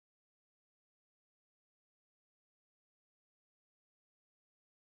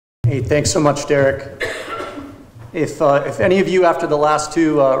Hey, thanks so much, Derek. If any of you after the last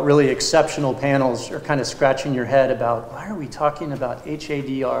two really exceptional panels are kind of scratching your head about why are we talking about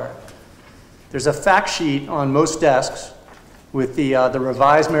HADR, there's a fact sheet on most desks with the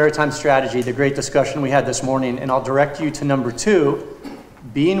revised maritime strategy, the great discussion we had this morning, and I'll direct you to number 2,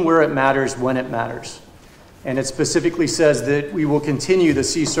 being where it matters when it matters. And it specifically says that we will continue the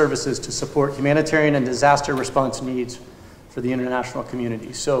sea services to support humanitarian and disaster response needs for the international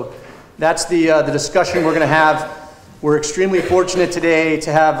community. So that's the discussion we're going to have. We're extremely fortunate today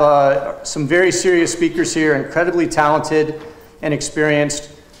to have some very serious speakers here, incredibly talented and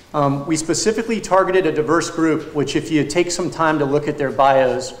experienced. We specifically targeted a diverse group, which if you take some time to look at their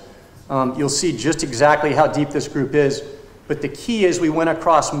bios, you'll see just exactly how deep this group is. But the key is we went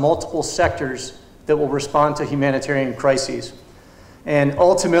across multiple sectors that will respond to humanitarian crises. And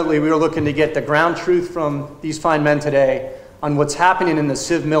ultimately, we were looking to get the ground truth from these fine men today on what's happening in the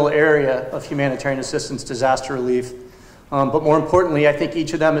CivMil area of humanitarian assistance, disaster relief. But more importantly, I think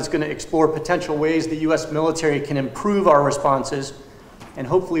each of them is going to explore potential ways the U.S. military can improve our responses, and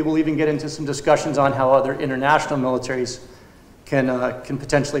hopefully we'll even get into some discussions on how other international militaries can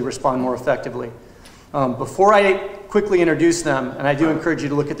potentially respond more effectively. Before I quickly introduce them, and I do encourage you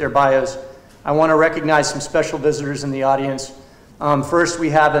to look at their bios, I want to recognize some special visitors in the audience. First,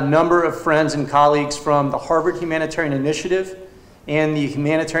 we have a number of friends and colleagues from the Harvard Humanitarian Initiative and the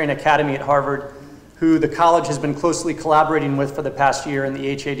Humanitarian Academy at Harvard, who the college has been closely collaborating with for the past year in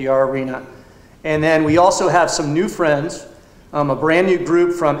the HADR arena. And then we also have some new friends, a brand new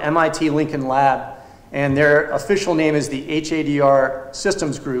group from MIT Lincoln Lab, and their official name is the HADR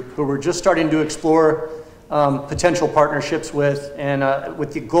Systems Group, who we're just starting to explore potential partnerships with, and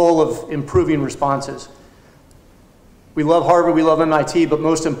with the goal of improving responses. We love Harvard, we love MIT, but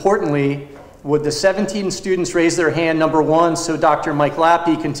most importantly, would the 17 students raise their hand, number 1, so Dr. Mike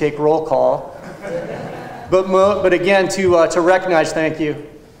Lappy can take roll call. But again, to recognize, thank you.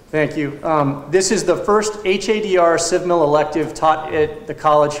 This is the first HADR CivMil elective taught at the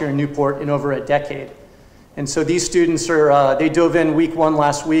college here in Newport in over a decade. And so these students they dove in week 1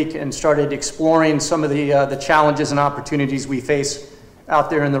 last week and started exploring some of the challenges and opportunities we face out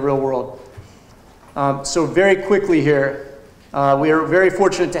there in the real world. So very quickly here, we are very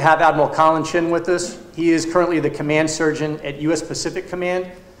fortunate to have Admiral Colin Chin with us. He is currently the command surgeon at U.S. Pacific Command.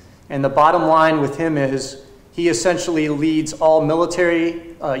 And the bottom line with him is he essentially leads all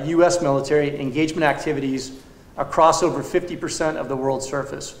military, U.S. military engagement activities across over 50% of the world's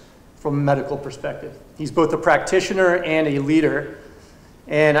surface from a medical perspective. He's both a practitioner and a leader.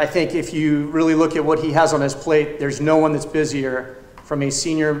 And I think if you really look at what he has on his plate, there's no one that's busier from a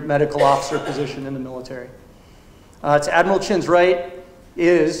senior medical officer position in the military. To Admiral Chin's right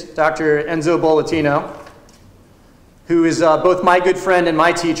is Dr. Enzo Bolletino, who is both my good friend and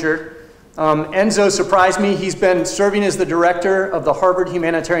my teacher. Enzo surprised me. He's been serving as the director of the Harvard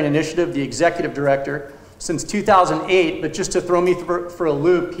Humanitarian Initiative, the executive director, since 2008. But just to throw me for a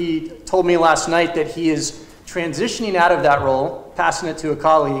loop, he told me last night that he is transitioning out of that role, passing it to a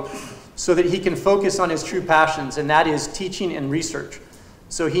colleague, so that he can focus on his true passions, and that is teaching and research.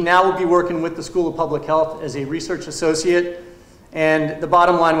 So he now will be working with the School of Public Health as a research associate. And the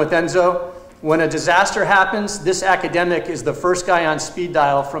bottom line with Enzo, when a disaster happens, this academic is the first guy on speed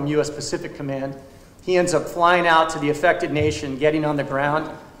dial from U.S. Pacific Command. He ends up flying out to the affected nation, getting on the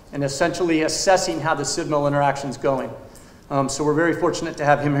ground, and essentially assessing how the CivMil interaction is going. So we're very fortunate to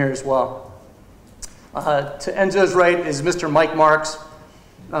have him here as well. To Enzo's right is Mr. Mike Marks,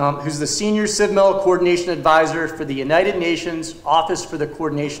 who's the Senior CivMil Coordination Advisor for the United Nations Office for the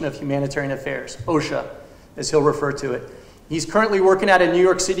Coordination of Humanitarian Affairs, OSHA, as he'll refer to it. He's currently working out in New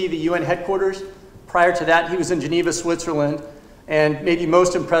York City, the UN headquarters. Prior to that, he was in Geneva, Switzerland. And maybe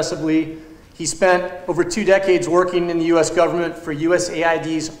most impressively, he spent over 2 decades working in the US government for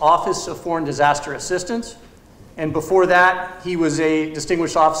USAID's Office of Foreign Disaster Assistance. And before that, he was a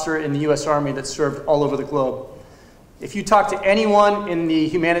distinguished officer in the US Army that served all over the globe. If you talk to anyone in the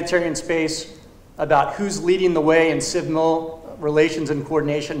humanitarian space about who's leading the way in CivMil relations and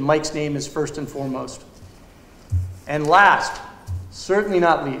coordination, Mike's name is first and foremost. And last, certainly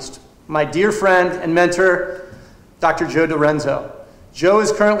not least, my dear friend and mentor, Dr. Joe Lorenzo. Joe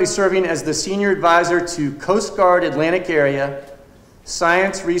is currently serving as the Senior Advisor to Coast Guard Atlantic Area,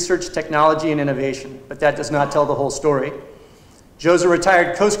 Science, Research, Technology, and Innovation, but that does not tell the whole story. Joe's a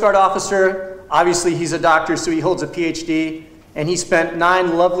retired Coast Guard officer. Obviously, he's a doctor, so he holds a PhD, and he spent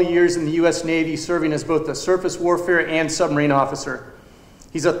 9 lovely years in the U.S. Navy serving as both a surface warfare and submarine officer.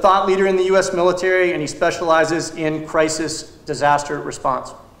 He's a thought leader in the U.S. military, and he specializes in crisis disaster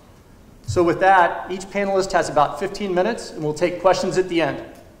response. So with that, each panelist has about 15 minutes, and we'll take questions at the end.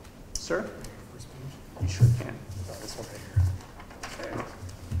 Sir? You sure can. This one right here.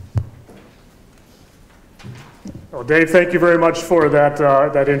 Well, Dave, thank you very much for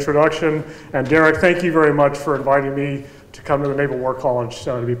that introduction. And Derek, thank you very much for inviting me to come to the Naval War College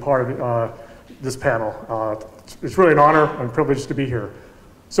to be part of this panel. It's really an honor and a privilege to be here.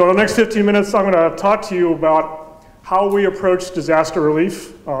 So in the next 15 minutes, I'm going to talk to you about how we approach disaster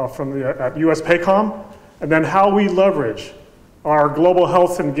relief at US PACOM, and then how we leverage our global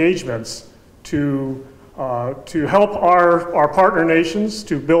health engagements to help our partner nations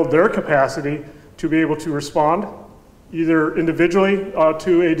to build their capacity to be able to respond either individually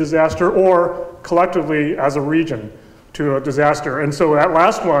to a disaster or collectively as a region to a disaster. And so that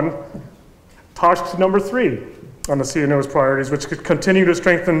last one talks to number 3 on the CNO's priorities, which could continue to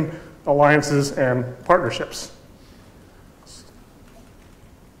strengthen alliances and partnerships.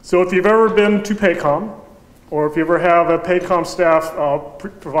 So if you've ever been to PACOM, or if you ever have a PACOM staff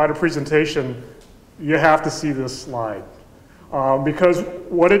provide a presentation, you have to see this slide. Because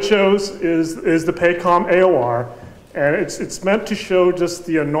what it shows is the PACOM AOR, and it's meant to show just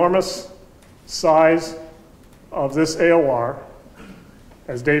the enormous size of this AOR.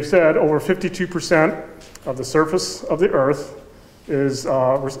 As Dave said, over 52% of the surface of the Earth is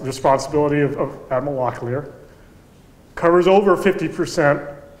responsibility of Admiral Locklear. Covers over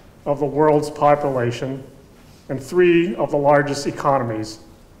 50% of the world's population and 3 of the largest economies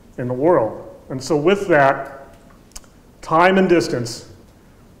in the world. And so with that, time and distance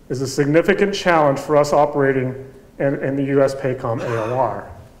is a significant challenge for us operating in the US PACOM AOR.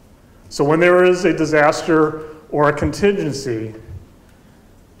 So when there is a disaster or a contingency,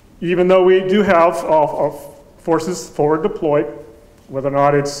 even though we do have forces forward deployed, whether or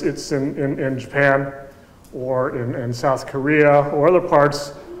not it's in Japan or in South Korea or other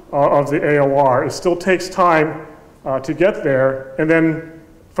parts of the AOR, it still takes time to get there. And then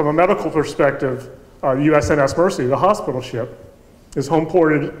from a medical perspective, the USNS Mercy, the hospital ship, is home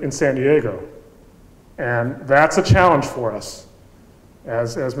ported in San Diego. And that's a challenge for us.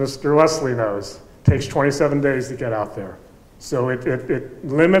 As Mr. Leslie knows, it takes 27 days to get out there. So it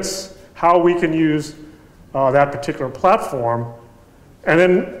limits how we can use that particular platform. And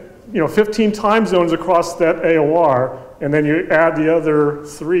then 15 time zones across that AOR, and then you add the other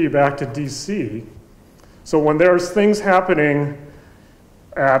 3 back to DC. So when there's things happening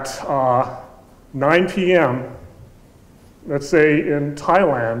at 9 p.m., let's say in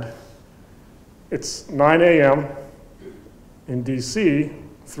Thailand, it's 9 a.m. in DC,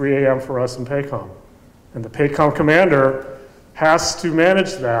 3 a.m. for us in PACOM. And the PACOM commander has to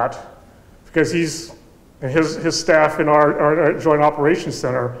manage that because his staff in our Joint Operations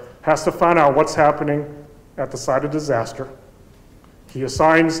Center has to find out what's happening at the site of disaster. He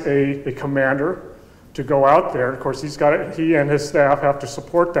assigns a commander to go out there. Of course, he and his staff have to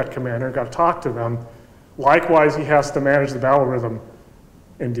support that commander, got to talk to them. Likewise, he has to manage the battle rhythm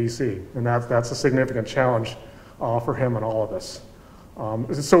in DC, and that's a significant challenge for him and all of us.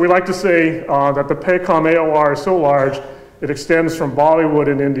 So we like to say that the PACOM AOR is so large, it extends from Bollywood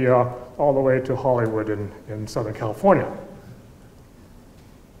in India all the way to Hollywood in Southern California.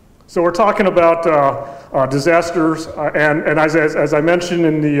 So we're talking about disasters, and as I mentioned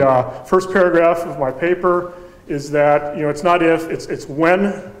in the first paragraph of my paper, is that it's not if, it's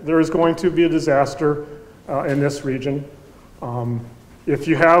when there is going to be a disaster in this region. If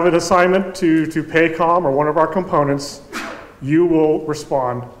you have an assignment to PACOM or one of our components, you will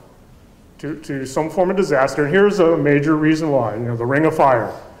respond to some form of disaster. And here's a major reason why, the ring of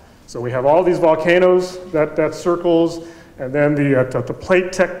fire. So we have all these volcanoes that circles, and then the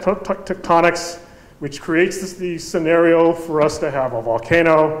plate tectonics, which creates the scenario for us to have a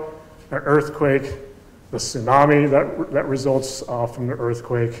volcano, an earthquake, the tsunami that results from the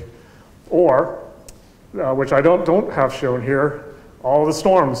earthquake, or, which I don't have shown here, all the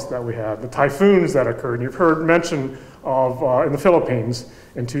storms that we had, the typhoons that occurred. And you've heard mention of in the Philippines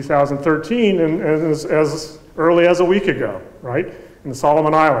in 2013 and as early as a week ago, right? In the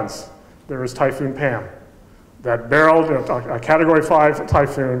Solomon Islands, there was Typhoon Pam that barreled, a Category 5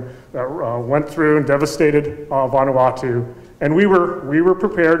 typhoon that went through and devastated Vanuatu. And we were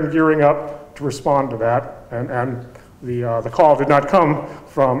prepared and gearing up to respond to that. And the call did not come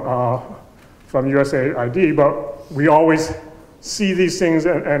from USAID, but we always see these things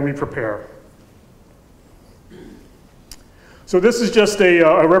and we prepare. So this is just a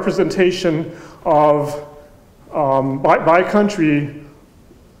representation of, by country,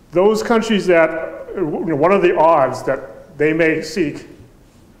 those countries that, what are the odds that they may seek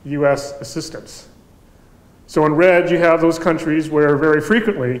US assistance? So in red, you have those countries where very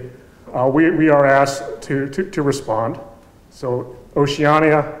frequently we are asked to respond. So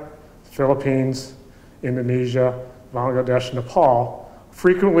Oceania, Philippines, Indonesia, Bangladesh, Nepal.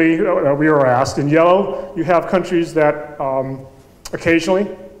 Frequently, we are asked. In yellow, you have countries that occasionally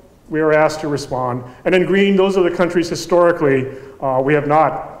we are asked to respond. And in green, those are the countries historically we have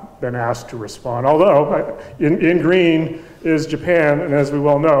not been asked to respond. Although in green is Japan, and as we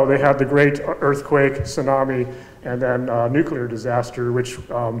well know, they had the great earthquake, tsunami, and then nuclear disaster, which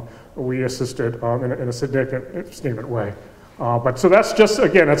we assisted in a significant way. But so that's just,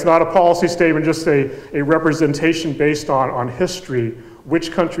 again, it's not a policy statement, just a representation based on history,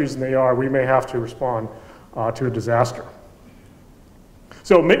 which countries they are, we may have to respond to a disaster.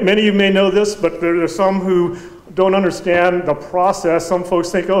 So many of you may know this, but there are some who don't understand the process. Some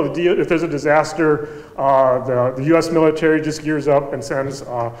folks think, oh, if there's a disaster, the US military just gears up and sends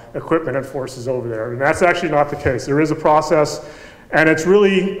equipment and forces over there. And that's actually not the case. There is a process, and it's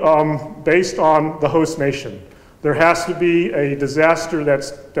really based on the host nation. There has to be a disaster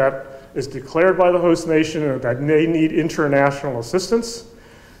that is declared by the host nation and that they need international assistance.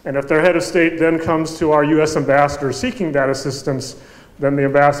 And if their head of state then comes to our US ambassador seeking that assistance, then the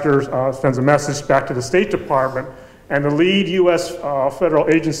ambassador sends a message back to the State Department, and the lead US federal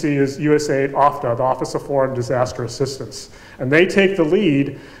agency is USAID OFDA, the Office of Foreign Disaster Assistance. And they take the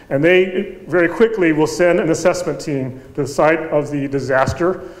lead, and they very quickly will send an assessment team to the site of the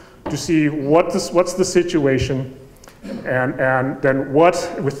disaster to see what's the situation, and then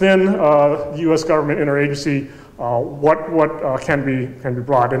what within the US government interagency, what can be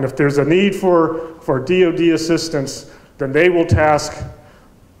brought. And if there's a need for DoD assistance, then they will task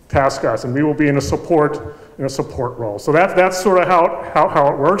us, and we will be in a support role. So that's sort of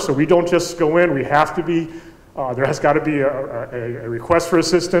how it works. So we don't just go in. We have to be. There has got to be a request for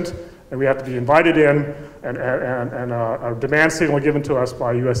assistance, and we have to be invited in, and a demand signal given to us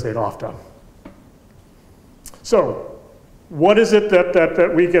by USAID OFDA. So, what is it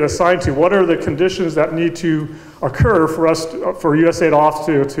that we get assigned to? What are the conditions that need to occur for us for USAID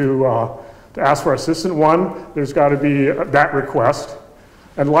OFDA to ask for assistance? One, there's got to be that request.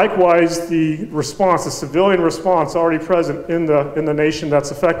 And likewise, the response, the civilian response already present in the nation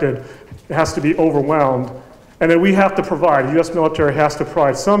that's affected, has to be overwhelmed. And then we have to provide, the US military has to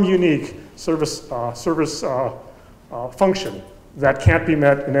provide some unique service function that can't be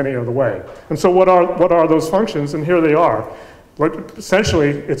met in any other way. And so what are those functions? And here they are. Essentially,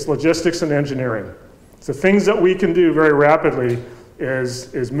 it's logistics and engineering. So things that we can do very rapidly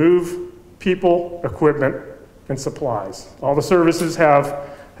is move people, equipment, and supplies. All the services have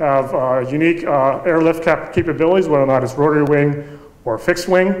unique airlift capabilities, whether or not it's rotary wing or fixed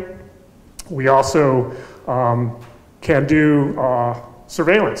wing. We also can do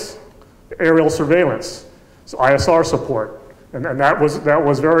surveillance, aerial surveillance, so ISR support, and that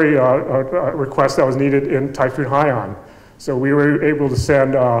was very a request that was needed in Typhoon Haiyan. So we were able to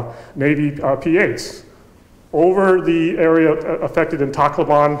send Navy P-8s over the area affected in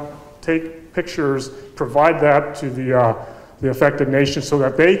Tacloban, take pictures, provide that to the affected nation so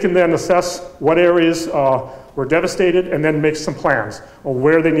that they can then assess what areas were devastated and then make some plans on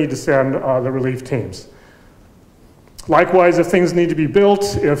where they need to send the relief teams. Likewise, if things need to be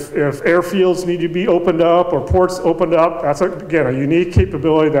built, if airfields need to be opened up or ports opened up, that's, again, a unique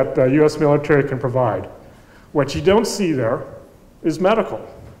capability that the US military can provide. What you don't see there is medical.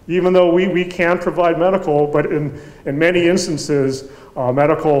 Even though we can provide medical, but in many instances,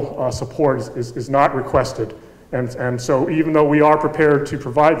 medical support is not requested. And so even though we are prepared to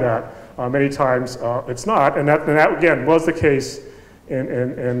provide that, many times it's not. And that again, was the case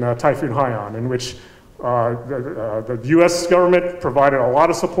in Typhoon Haiyan, in which the US government provided a lot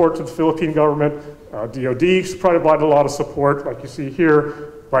of support to the Philippine government. DoD provided a lot of support, like you see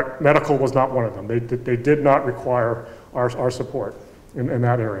here, but medical was not one of them. They did not require our support in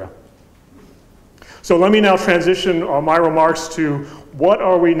that area. So let me now transition my remarks to what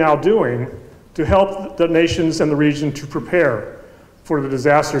are we now doing to help the nations and the region to prepare for the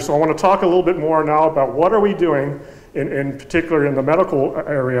disaster. So I want to talk a little bit more now about what are we doing in particular in the medical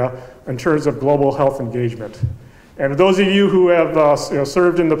area in terms of global health engagement. And those of you who have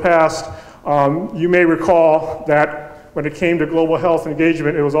served in the past, you may recall that when it came to global health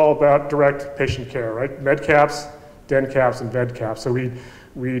engagement, it was all about direct patient care, right? Med caps, den caps, and ved caps. So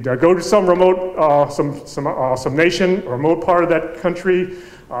we'd go to some remote, some nation, or remote part of that country,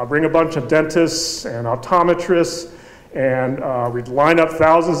 bring a bunch of dentists and optometrists, and we'd line up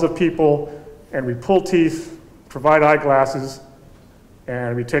thousands of people, and we'd pull teeth, provide eyeglasses,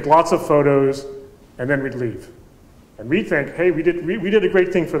 and we'd take lots of photos, and then we'd leave. And we'd think, hey, we did a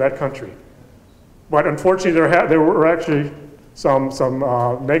great thing for that country. But unfortunately, there were actually some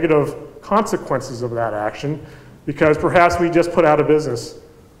negative consequences of that action, because perhaps we just put out of business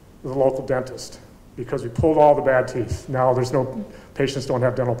the local dentist because we pulled all the bad teeth. Now there's no, patients don't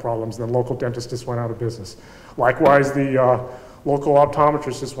have dental problems, and the local dentist just went out of business. Likewise, the local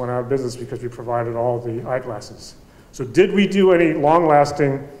optometrist just went out of business because we provided all the eyeglasses. So did we do any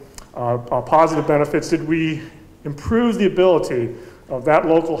long-lasting positive benefits? Did we improve the ability of that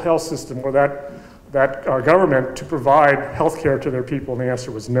local health system or that government to provide health care to their people? And the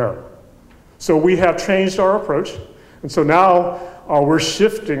answer was no. So we have changed our approach. And so now we're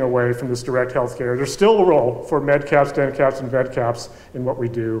shifting away from this direct health care. There's still a role for med caps, dent caps, and vet caps in what we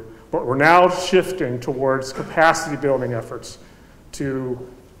do, but we're now shifting towards capacity building efforts to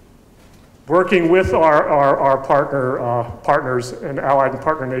working with our partners and allied and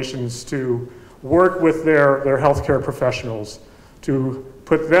partner nations to work with their healthcare professionals to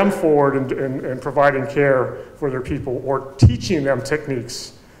put them forward in providing care for their people or teaching them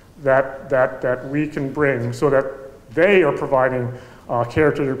techniques that we can bring so that they are providing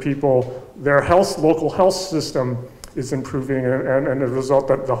care to their people. Their local health system is improving, and as a result,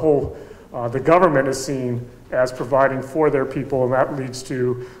 that the government is seen as providing for their people, and that leads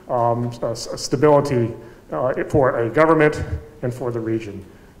to stability for a government and for the region.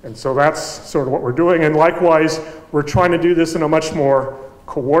 And so that's sort of what we're doing. And likewise, we're trying to do this in a much more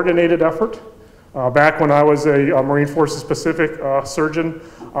coordinated effort. Back when I was a Marine Forces Pacific surgeon,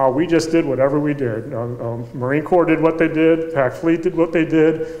 we just did whatever we did. Marine Corps did what they did, Pac Fleet did what they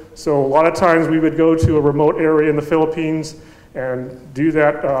did. So a lot of times we would go to a remote area in the Philippines and do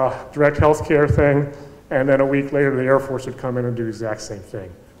that direct health care thing, and then a week later the Air Force would come in and do the exact same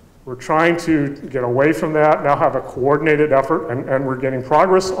thing. We're trying to get away from that, now have a coordinated effort, and we're getting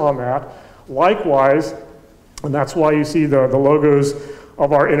progress on that. Likewise, and that's why you see the logos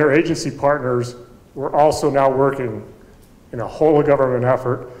of our interagency partners, we're also now working in a whole of government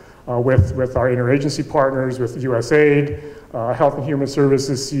effort with our interagency partners, with USAID, Health and Human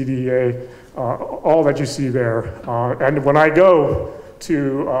Services, CDA, all that you see there. And when I go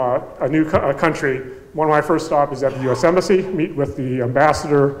to a new country, one of my first stops is at the US Embassy, meet with the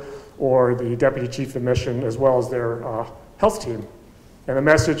ambassador or the deputy chief of mission, as well as their health team. And the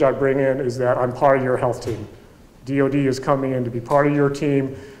message I bring in is that I'm part of your health team. DOD is coming in to be part of your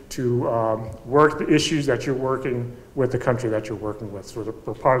team, to work the issues that you're working with the country that you're working with. So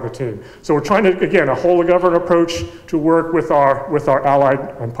we're part of the team. So we're trying to, again, a whole of government approach to work with our allied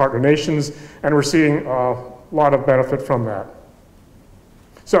and partner nations, and we're seeing a lot of benefit from that.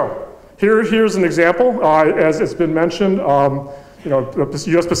 So here's an example. As it's been mentioned, the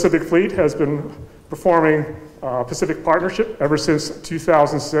U.S. Pacific Fleet has been performing Pacific Partnership ever since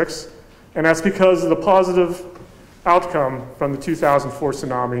 2006, and that's because of the positive outcome from the 2004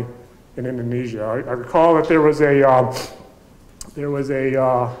 tsunami in Indonesia. I recall that there was a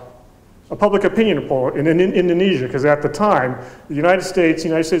public opinion poll in Indonesia, because at the time, the United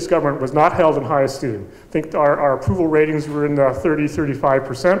States government was not held in high esteem. I think our approval ratings were in the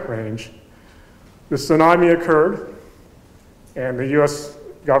 30–35% range. The tsunami occurred, and the U.S.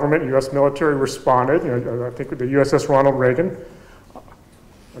 government, U.S. military responded. I think with the USS Ronald Reagan.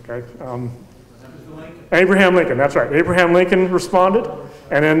 Okay. Abraham Lincoln, that's right. Abraham Lincoln responded,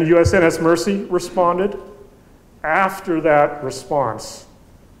 and then the USNS Mercy responded. After that response,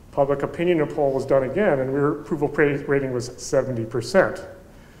 public opinion poll was done again, and our approval rating was 70%.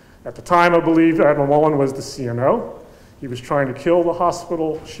 At the time, I believe Admiral Mullen was the CNO. He was trying to kill the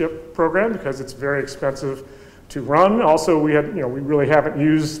hospital ship program because it's very expensive to run. Also, we really haven't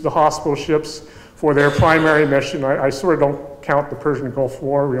used the hospital ships for their primary mission. I sort of don't count the Persian Gulf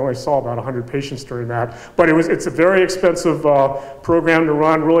War. We only saw about 100 patients during that. But it's a very expensive program to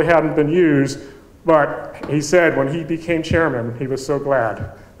run, really hadn't been used. But he said when he became chairman, he was so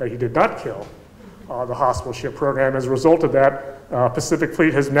glad that he did not kill the hospital ship program. As a result of that, Pacific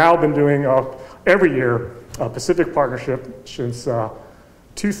Fleet has now been doing every year a Pacific Partnership since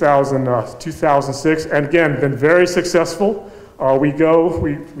 2006, and again, been very successful. We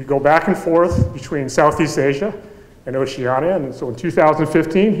go back and forth between Southeast Asia and Oceania, and so in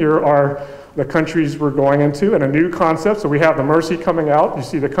 2015, here are the countries we're going into, and a new concept. So we have the Mercy coming out. You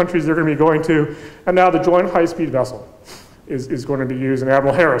see the countries they're going to be going to, and now the Joint High-Speed Vessel is going to be used, and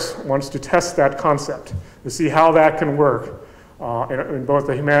Admiral Harris wants to test that concept to see how that can work in both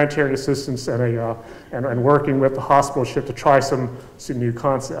the humanitarian assistance and working with the hospital ship to try some new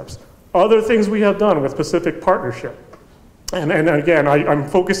concepts. Other things we have done with Pacific Partnership, and again, I'm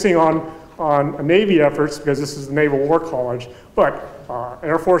focusing on Navy efforts because this is the Naval War College, but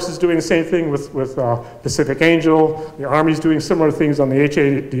Air Force is doing the same thing with Pacific Angel. The Army's doing similar things on the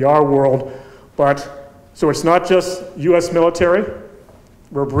HADR world, but so it's not just U.S. military.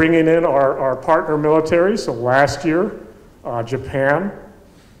 We're bringing in our partner military. So last year, Japan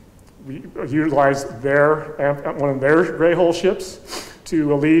We utilized one of their gray hull ships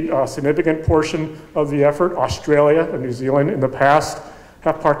to lead a significant portion of the effort. Australia and New Zealand in the past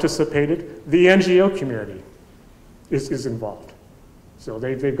have participated. The NGO community is involved. So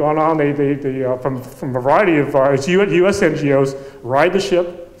they've gone on, from a variety of US NGOs, ride the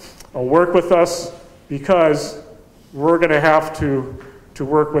ship, work with us, because we're going to have to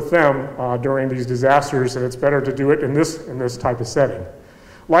work with them during these disasters, and it's better to do it in this type of setting.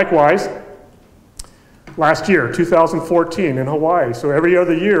 Likewise, last year, 2014, in Hawaii. So every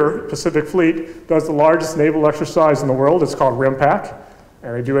other year, Pacific Fleet does the largest naval exercise in the world. It's called RIMPAC,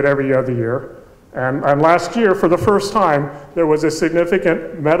 and they do it every other year. And last year, for the first time, there was a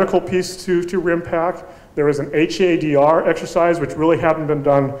significant medical piece to RIMPAC. There was an HADR exercise, which really hadn't been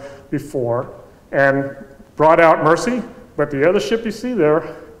done before, and brought out Mercy. But the other ship you see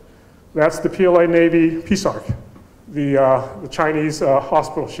there, that's the PLA Navy Peace Ark, the Chinese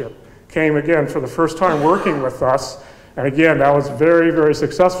hospital ship. Came again for the first time working with us. And again, that was very, very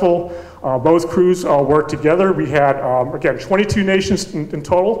successful. Both crews worked together. We had, again, 22 nations in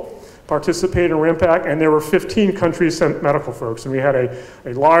total participate in RIMPAC, and there were 15 countries sent medical folks. And we had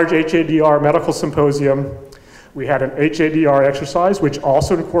a large HADR medical symposium. We had an HADR exercise, which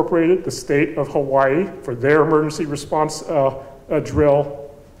also incorporated the state of Hawaii for their emergency response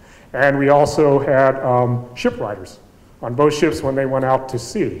drill. And we also had ship riders on both ships when they went out to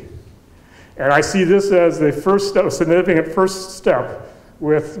sea. And I see this as the first step, a significant first step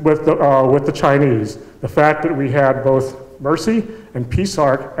with the Chinese. The fact that we had both Mercy and Peace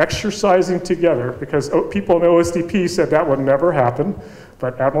Ark exercising together, because people in OSDP said that would never happen,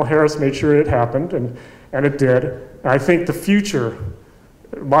 but Admiral Harris made sure it happened, and it did. And I think the future,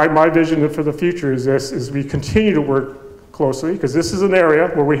 my vision for the future is this, is we continue to work closely, because this is an area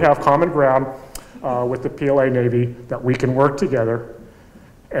where we have common ground with the PLA Navy that we can work together.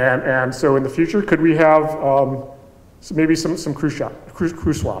 And so in the future, could we have maybe some crew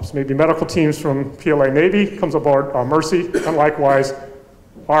swaps? Maybe medical teams from PLA Navy comes aboard Mercy, and likewise,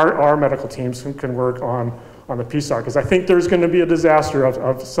 our medical teams can work on the Peace Ark. Because I think there's going to be a disaster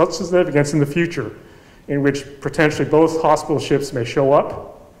of such significance in the future in which potentially both hospital ships may show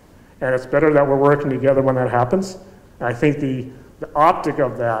up, and it's better that we're working together when that happens. And I think the optic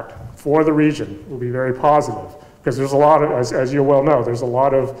of that for the region will be very positive. Because there's a lot of, as you well know, there's a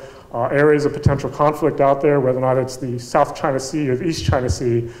lot of areas of potential conflict out there, whether or not it's the South China Sea or the East China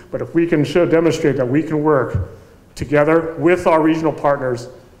Sea. But if we can demonstrate that we can work together with our regional partners,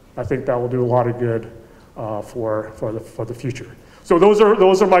 I think that will do a lot of good for the future. So those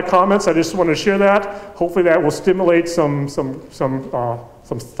are my comments. I just want to share that. Hopefully that will stimulate some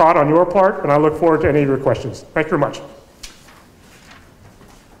thought on your part, and I look forward to any of your questions. Thank you very much.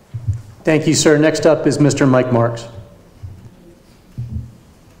 Thank you, sir. Next up is Mr. Mike Marks.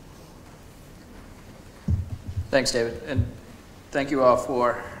 Thanks, David, and thank you all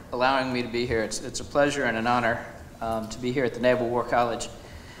for allowing me to be here. It's a pleasure and an honor to be here at the Naval War College.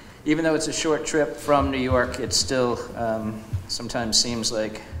 Even though it's a short trip from New York, it still sometimes seems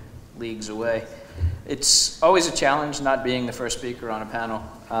like leagues away. It's always a challenge not being the first speaker on a panel,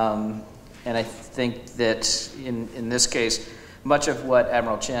 and I think that in this case, much of what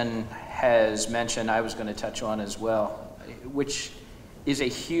Admiral Chen has mentioned, I was going to touch on as well, which is a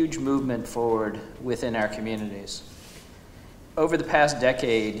huge movement forward within our communities. Over the past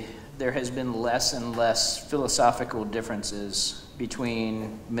decade, there has been less and less philosophical differences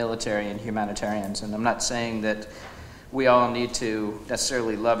between military and humanitarians. And I'm not saying that we all need to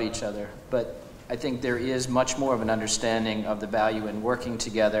necessarily love each other, but I think there is much more of an understanding of the value in working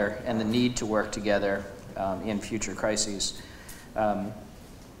together and the need to work together in future crises.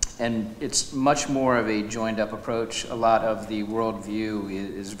 And it's much more of a joined-up approach. A lot of the worldview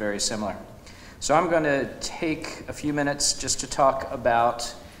is very similar. So I'm going to take a few minutes just to talk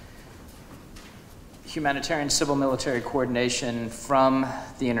about humanitarian civil-military coordination from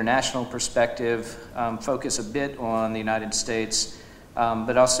the international perspective, focus a bit on the United States,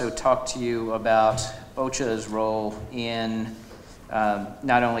 but also talk to you about OCHA's role in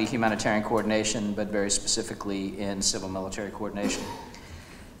not only humanitarian coordination, but very specifically in civil-military coordination.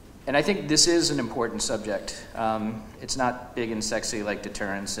 And I think this is an important subject. It's not big and sexy like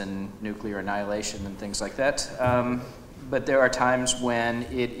deterrence and nuclear annihilation and things like that. But there are times when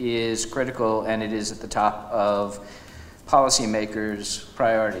it is critical and it is at the top of policymakers'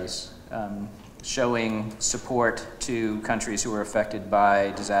 priorities, showing support to countries who are affected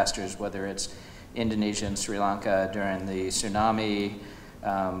by disasters, whether it's Indonesia and Sri Lanka during the tsunami,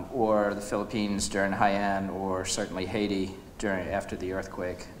 or the Philippines during Haiyan, or certainly Haiti after the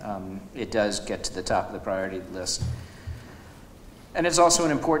earthquake. It does get to the top of the priority list. And it's also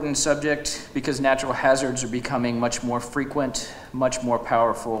an important subject because natural hazards are becoming much more frequent, much more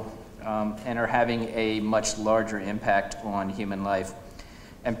powerful, and are having a much larger impact on human life.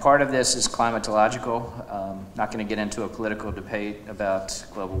 And part of this is climatological. Not going to get into a political debate about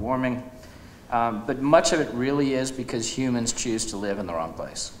global warming, but much of it really is because humans choose to live in the wrong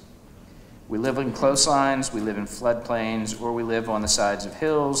place. We live in coastlines, we live in floodplains, or we live on the sides of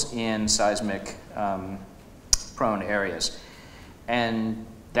hills in seismic prone areas. And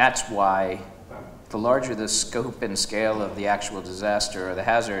that's why the larger the scope and scale of the actual disaster or the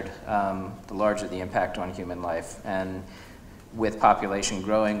hazard, the larger the impact on human life. And with population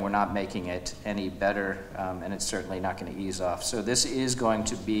growing, we're not making it any better, and it's certainly not going to ease off. So this is going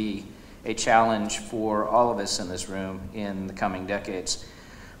to be a challenge for all of us in this room in the coming decades.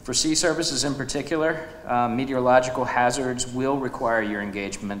 For sea services in particular, meteorological hazards will require your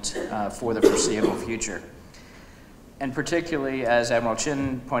engagement for the foreseeable future. And particularly, as Admiral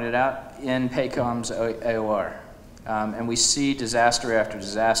Chin pointed out, in PACOM's AOR. And we see disaster after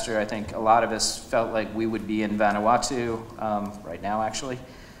disaster. I think a lot of us felt like we would be in Vanuatu right now, actually.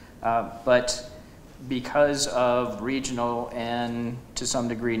 But because of regional and, to some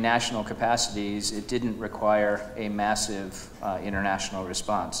degree, national capacities, it didn't require a massive international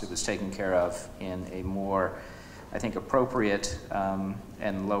response. It was taken care of in a more, I think, appropriate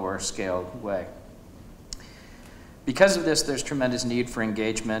and lower scaled way. Because of this, there's tremendous need for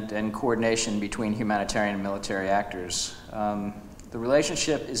engagement and coordination between humanitarian and military actors. The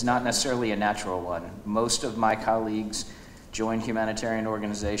relationship is not necessarily a natural one. Most of my colleagues join humanitarian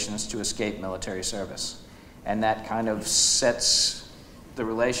organizations to escape military service, and that kind of sets the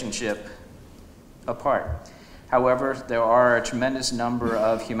relationship apart. However, there are a tremendous number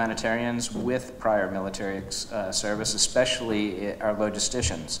of humanitarians with prior military service, especially our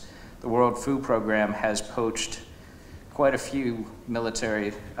logisticians. The World Food Program has poached quite a few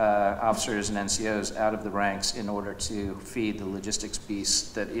military officers and NCOs out of the ranks in order to feed the logistics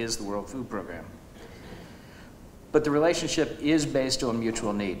beast that is the World Food Program. But the relationship is based on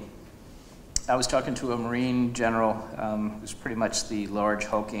mutual need. I was talking to a Marine general who's pretty much the large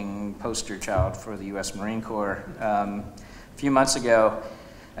hulking poster child for the US Marine Corps a few months ago,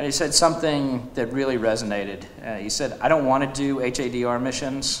 and he said something that really resonated. He said, I don't want to do HADR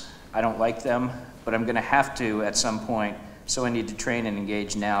missions, I don't like them, but I'm going to have to at some point, so I need to train and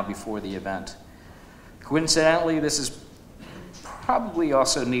engage now before the event. Coincidentally, this is probably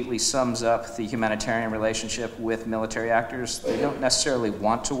also neatly sums up the humanitarian relationship with military actors. They don't necessarily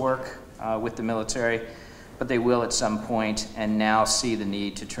want to work with the military, but they will at some point and now see the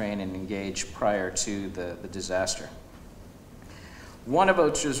need to train and engage prior to the disaster. One of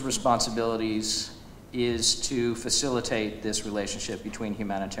OCHA's responsibilities is to facilitate this relationship between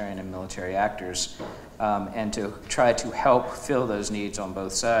humanitarian and military actors and to try to help fill those needs on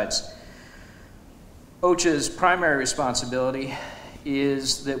both sides. OCHA's primary responsibility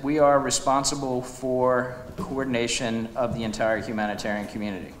is that we are responsible for coordination of the entire humanitarian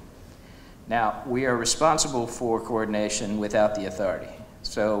community. Now, we are responsible for coordination without the authority.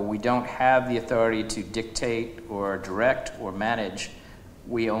 So we don't have the authority to dictate or direct or manage.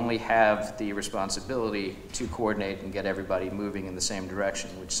 We only have the responsibility to coordinate and get everybody moving in the same direction,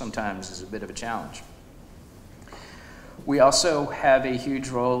 which sometimes is a bit of a challenge. We also have a huge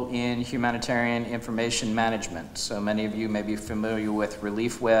role in humanitarian information management. So many of you may be familiar with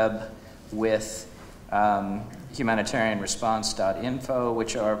ReliefWeb, with humanitarianresponse.info,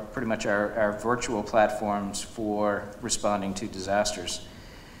 which are pretty much our virtual platforms for responding to disasters.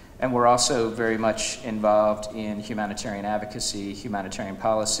 And we're also very much involved in humanitarian advocacy, humanitarian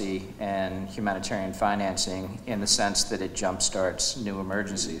policy, and humanitarian financing in the sense that it jumpstarts new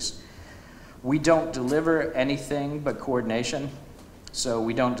emergencies. We don't deliver anything but coordination. So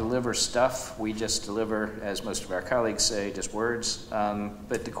we don't deliver stuff, we just deliver, as most of our colleagues say, just words.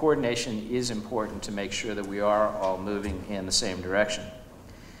 But the coordination is important to make sure that we are all moving in the same direction.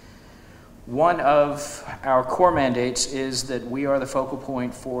 One of our core mandates is that we are the focal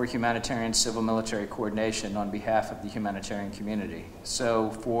point for humanitarian civil-military coordination on behalf of the humanitarian community. So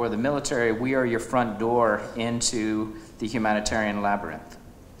for the military, we are your front door into the humanitarian labyrinth.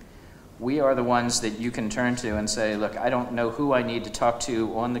 We are the ones that you can turn to and say, look, I don't know who I need to talk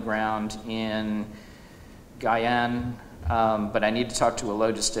to on the ground in Guyana, but I need to talk to a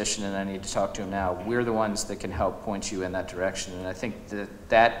logistician and I need to talk to him now. We're the ones that can help point you in that direction. And I think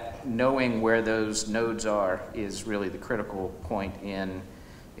that knowing where those nodes are is really the critical point in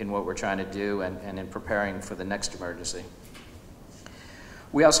what we're trying to do and in preparing for the next emergency.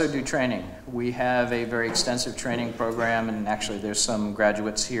 We also do training. We have a very extensive training program, and actually there's some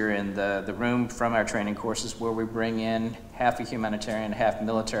graduates here in the room from our training courses where we bring in half a humanitarian, half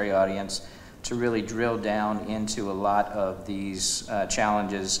military audience to really drill down into a lot of these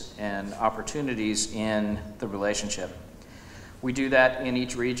challenges and opportunities in the relationship. We do that in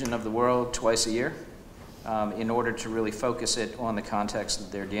each region of the world twice a year in order to really focus it on the context that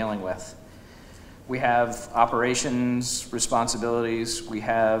they're dealing with. We have operations responsibilities. We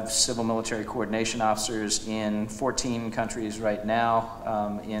have civil military coordination officers in 14 countries right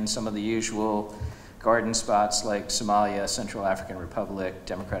now in some of the usual garden spots like Somalia, Central African Republic,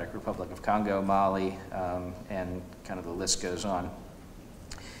 Democratic Republic of Congo, Mali, and kind of the list goes on.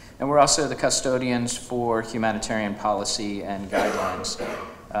 And we're also the custodians for humanitarian policy and guidelines.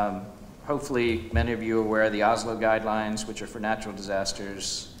 Hopefully many of you are aware of the Oslo guidelines, which are for natural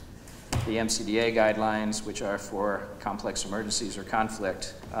disasters, the MCDA guidelines, which are for complex emergencies or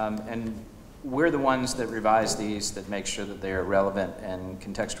conflict. And we're the ones that revise these, that make sure that they are relevant and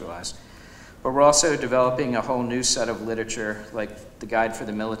contextualized. But we're also developing a whole new set of literature, like the Guide for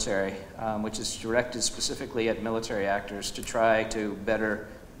the Military, which is directed specifically at military actors to try to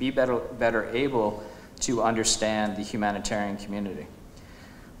be better able to understand the humanitarian community.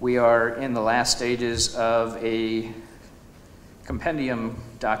 We are in the last stages of a compendium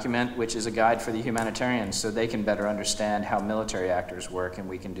document, which is a guide for the humanitarians, so they can better understand how military actors work, and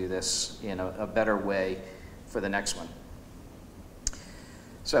we can do this in a better way for the next one.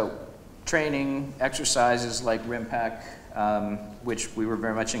 So, training, exercises like RIMPAC, which we were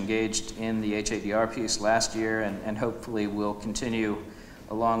very much engaged in the HADR piece last year, and hopefully will continue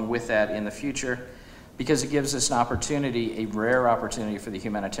along with that in the future, because it gives us an opportunity, a rare opportunity for the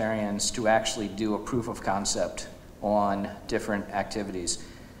humanitarians to actually do a proof of concept on different activities.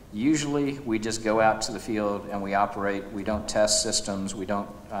 Usually we just go out to the field and we operate. We don't test systems. We don't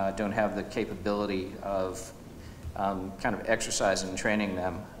have the capability of kind of exercising and training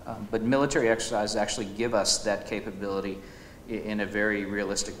them. But military exercises actually give us that capability in a very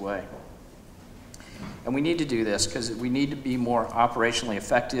realistic way. And we need to do this because we need to be more operationally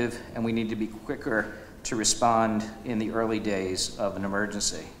effective, and we need to be quicker to respond in the early days of an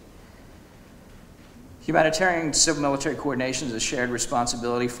emergency. Humanitarian civil military coordination is a shared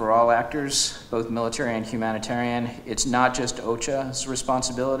responsibility for all actors, both military and humanitarian. It's not just OCHA's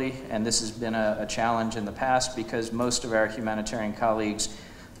responsibility, and this has been a challenge in the past because most of our humanitarian colleagues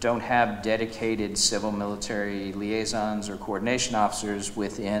don't have dedicated civil military liaisons or coordination officers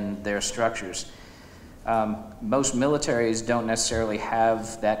within their structures. Most militaries don't necessarily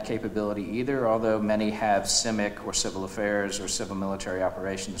have that capability either, although many have CIMIC or civil affairs or civil military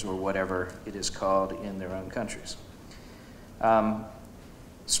operations or whatever it is called in their own countries.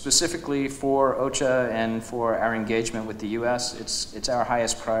 Specifically for OCHA and for our engagement with the US, it's our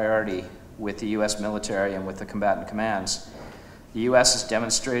highest priority with the US military and with the combatant commands. The US has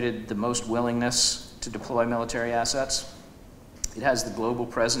demonstrated the most willingness to deploy military assets. It has the global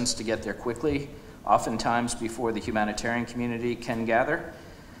presence to get there quickly, oftentimes before the humanitarian community can gather,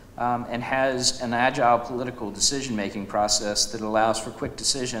 and has an agile political decision-making process that allows for quick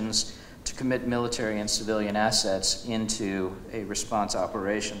decisions to commit military and civilian assets into a response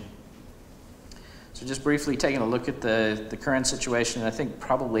operation. So just briefly taking a look at the current situation, I think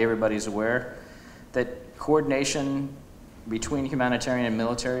probably everybody's aware that coordination between humanitarian and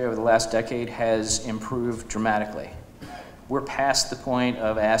military over the last decade has improved dramatically. We're past the point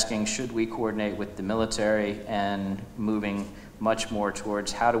of asking, should we coordinate with the military, and moving much more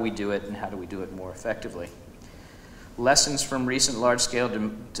towards how do we do it and how do we do it more effectively. Lessons from recent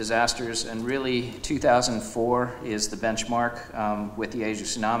large-scale disasters, and really 2004 is the benchmark with the Asia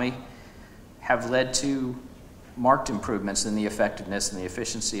tsunami, have led to marked improvements in the effectiveness and the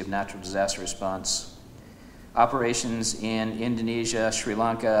efficiency of natural disaster response. Operations in Indonesia, Sri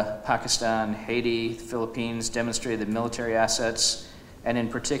Lanka, Pakistan, Haiti, the Philippines demonstrated that military assets, and in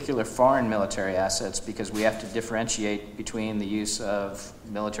particular foreign military assets, because we have to differentiate between the use of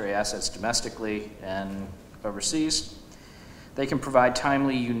military assets domestically and overseas. They can provide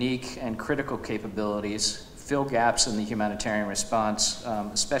timely, unique, and critical capabilities, fill gaps in the humanitarian response,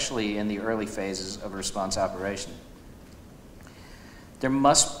 especially in the early phases of a response operation. There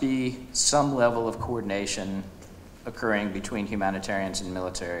must be some level of coordination occurring between humanitarians and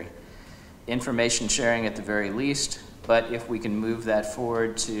military. Information sharing at the very least, but if we can move that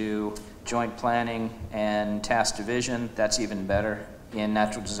forward to joint planning and task division, that's even better. In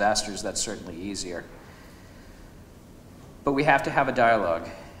natural disasters, that's certainly easier. But we have to have a dialogue,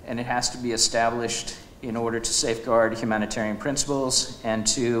 and it has to be established in order to safeguard humanitarian principles and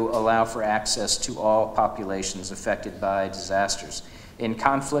to allow for access to all populations affected by disasters. In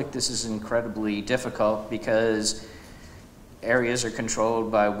conflict, this is incredibly difficult because areas are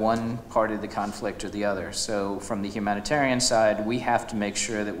controlled by one part of the conflict or the other. So from the humanitarian side, we have to make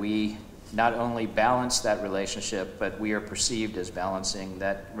sure that we not only balance that relationship, but we are perceived as balancing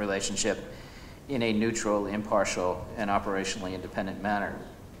that relationship in a neutral, impartial, and operationally independent manner.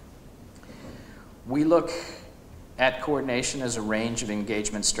 We look at coordination as a range of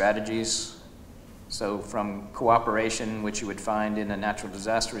engagement strategies. So from cooperation, which you would find in a natural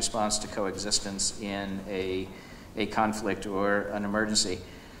disaster response, to coexistence in a conflict or an emergency.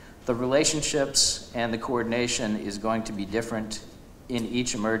 The relationships and the coordination is going to be different in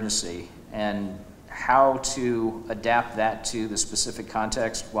each emergency, and how to adapt that to the specific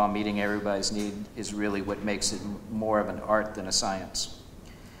context while meeting everybody's need is really what makes it more of an art than a science.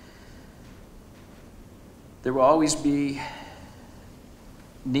 There will always be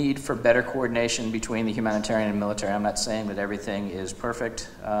need for better coordination between the humanitarian and military. I'm not saying that everything is perfect,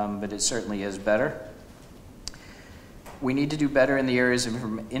 but it certainly is better. We need to do better in the areas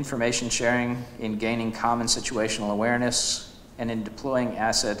of information sharing, in gaining common situational awareness, and in deploying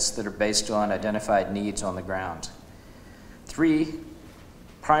assets that are based on identified needs on the ground. 3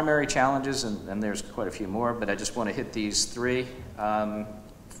 primary challenges, and there's quite a few more, but I just want to hit these 3,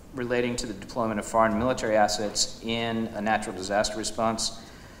 relating to the deployment of foreign military assets in a natural disaster response.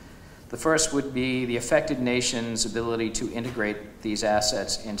 The first would be the affected nation's ability to integrate these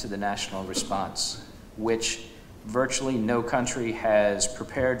assets into the national response, which virtually no country has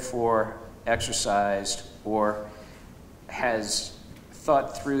prepared for, exercised, or has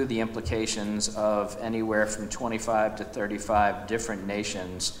thought through the implications of anywhere from 25 to 35 different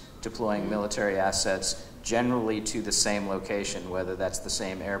nations deploying military assets generally to the same location, whether that's the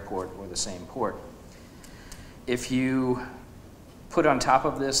same airport or the same port. If you put on top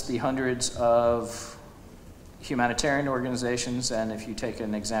of this the hundreds of humanitarian organizations, and if you take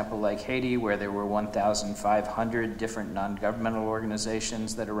an example like Haiti, where there were 1,500 different non-governmental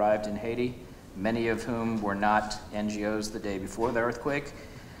organizations that arrived in Haiti, many of whom were not NGOs the day before the earthquake,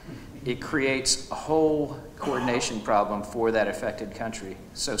 it creates a whole coordination problem for that affected country.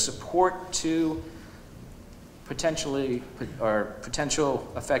 So support to potential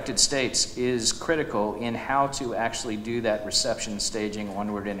affected states is critical in how to actually do that reception, staging,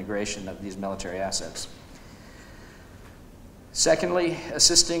 onward integration of these military assets. Secondly,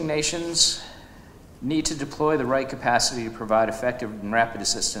 assisting nations need to deploy the right capacity to provide effective and rapid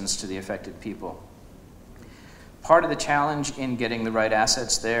assistance to the affected people. Part of the challenge in getting the right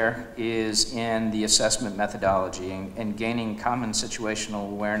assets there is in the assessment methodology and gaining common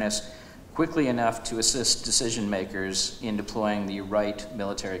situational awareness quickly enough to assist decision makers in deploying the right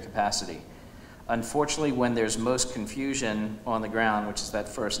military capacity. Unfortunately, when there's most confusion on the ground, which is that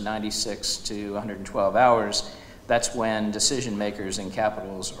first 96 to 112 hours, that's when decision makers in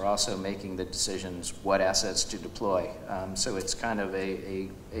capitals are also making the decisions what assets to deploy. So it's kind of a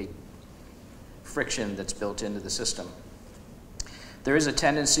friction that's built into the system. There is a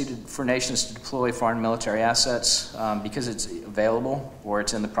tendency for nations to deploy foreign military assets because it's available or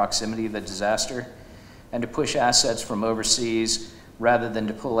it's in the proximity of the disaster, and to push assets from overseas rather than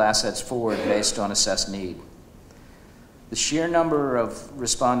to pull assets forward based on assessed need. The sheer number of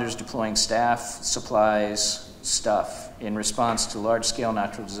responders deploying staff, supplies, stuff in response to large-scale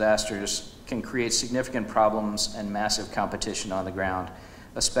natural disasters can create significant problems and massive competition on the ground,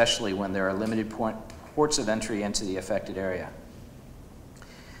 especially when there are limited ports of entry into the affected area.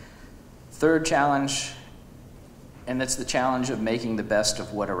 Third challenge, and that's the challenge of making the best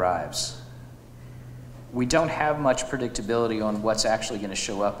of what arrives. We don't have much predictability on what's actually going to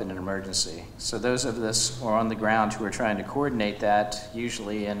show up in an emergency. So those of us who are on the ground who are trying to coordinate that,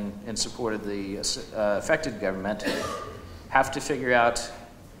 usually in support of the affected government, have to figure out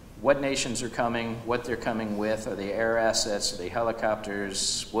what nations are coming, what they're coming with, are they air assets, are they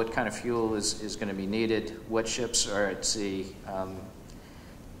helicopters, what kind of fuel is going to be needed, what ships are at sea,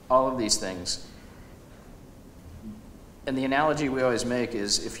 all of these things. And the analogy we always make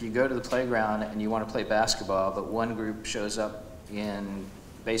is if you go to the playground and you want to play basketball, but one group shows up in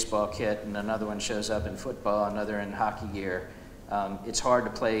baseball kit and another one shows up in football, another in hockey gear, it's hard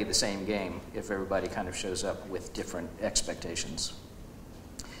to play the same game if everybody kind of shows up with different expectations.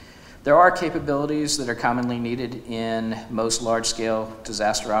 There are capabilities that are commonly needed in most large-scale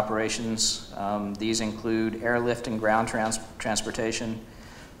disaster operations. These include airlift and ground transportation,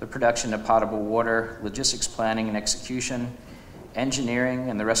 the production of potable water, logistics planning and execution, engineering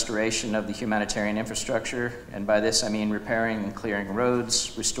and the restoration of the humanitarian infrastructure, and by this I mean repairing and clearing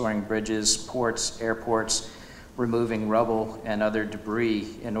roads, restoring bridges, ports, airports, removing rubble and other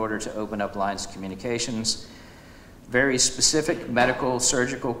debris in order to open up lines of communications. Very specific medical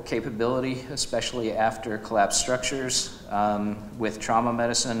surgical capability, especially after collapsed structures, with trauma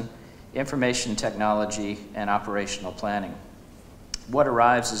medicine, information technology, and operational planning. What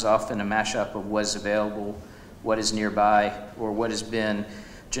arrives is often a mashup of what is available, what is nearby, or what has been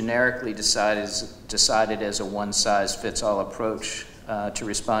generically decided as a one-size-fits-all approach to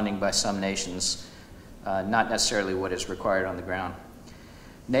responding by some nations, not necessarily what is required on the ground.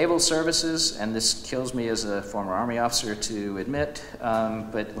 Naval services, and this kills me as a former Army officer to admit,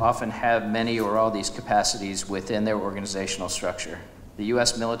 but often have many or all these capacities within their organizational structure. The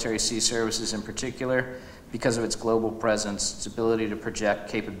U.S. Military Sea Services in particular, because of its global presence, its ability to project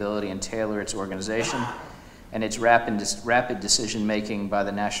capability and tailor its organization, and its rapid decision-making by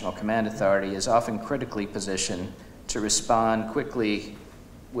the National Command Authority, is often critically positioned to respond quickly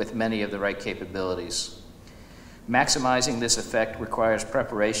with many of the right capabilities. Maximizing this effect requires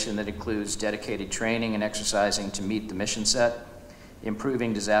preparation that includes dedicated training and exercising to meet the mission set,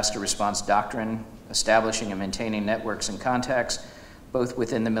 improving disaster response doctrine, establishing and maintaining networks and contacts, both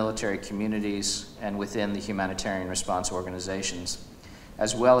within the military communities and within the humanitarian response organizations,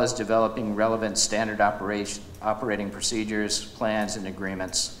 as well as developing relevant standard operating procedures, plans, and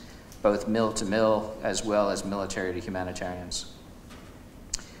agreements, both mill to mill as well as military to humanitarians.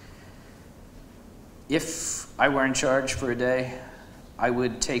 If I were in charge for a day, I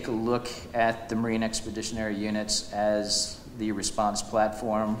would take a look at the Marine Expeditionary Units as the response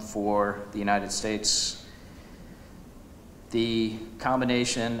platform for the United States. The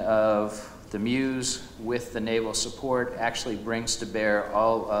combination of the MUs with the naval support actually brings to bear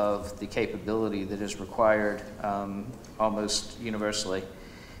all of the capability that is required almost universally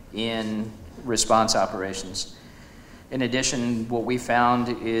in response operations. In addition, what we found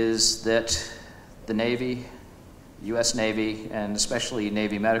is that the Navy, U.S. Navy, and especially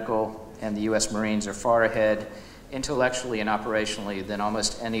Navy Medical and the U.S. Marines are far ahead intellectually and operationally than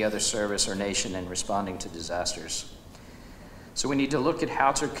almost any other service or nation in responding to disasters. So we need to look at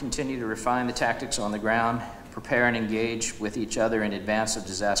how to continue to refine the tactics on the ground, prepare and engage with each other in advance of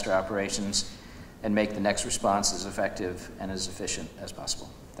disaster operations, and make the next response as effective and as efficient as possible.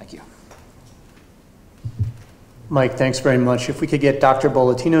 Thank you. Mike, thanks very much. If we could get Dr.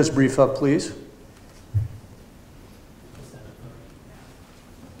 Bolletino's brief up, please.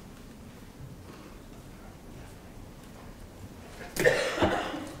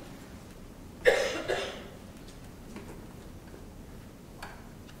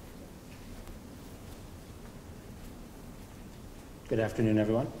 Good afternoon,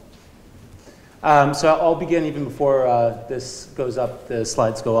 everyone. So I'll begin even before this goes up, the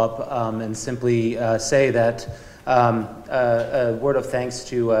slides go up, and simply say that a word of thanks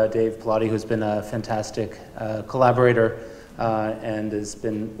to Dave Pilati, who's been a fantastic collaborator and has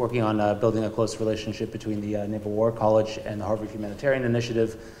been working on building a close relationship between the Naval War College and the Harvard Humanitarian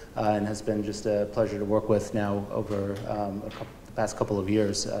Initiative, and has been just a pleasure to work with now over the past couple of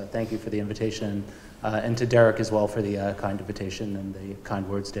years. Thank you for the invitation, and to Derek as well for the kind invitation and the kind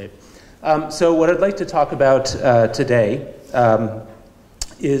words, Dave. So what I'd like to talk about today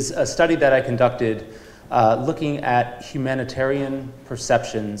is a study that I conducted looking at humanitarian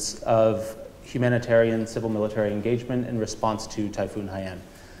perceptions of humanitarian civil-military engagement in response to Typhoon Haiyan.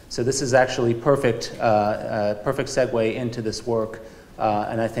 So this is actually perfect segue into this work,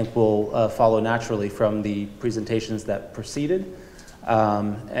 and I think will follow naturally from the presentations that preceded.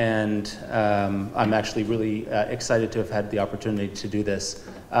 I'm actually really excited to have had the opportunity to do this.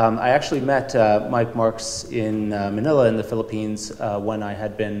 I actually met Mike Marks in Manila in the Philippines when I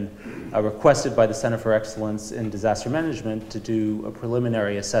had been requested by the Center for Excellence in Disaster Management to do a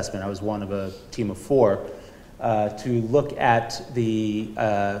preliminary assessment. I was one of a team of 4 to look at the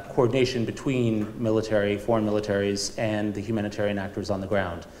coordination between foreign militaries and the humanitarian actors on the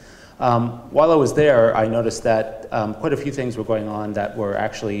ground. While I was there, I noticed that quite a few things were going on that were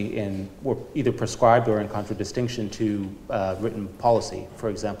actually were either prescribed or in contradistinction to written policy. For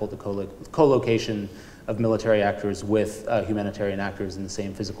example, the co-location of military actors with humanitarian actors in the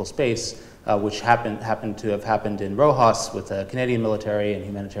same physical space, which happened to have happened in Rojas with the Canadian military and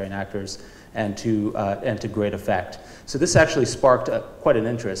humanitarian actors, and to great effect. So this actually sparked quite an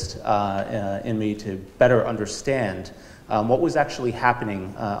interest in me to better understand what was actually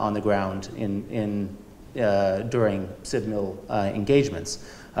happening on the ground during civil engagements.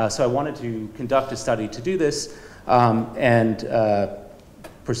 So I wanted to conduct a study to do this, and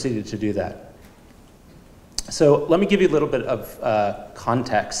proceeded to do that. So let me give you a little bit of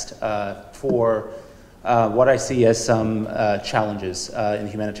context for what I see as some challenges in the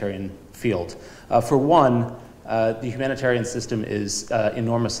humanitarian field. For one, the humanitarian system is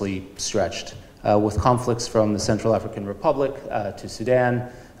enormously stretched. with conflicts from the Central African Republic to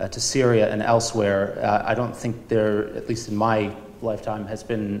Sudan to Syria and elsewhere. I don't think there, at least in my lifetime, has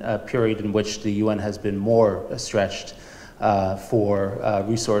been a period in which the UN has been more stretched for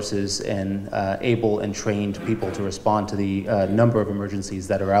resources and able and trained people to respond to the number of emergencies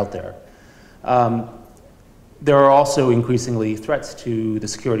that are out there. There are also increasingly threats to the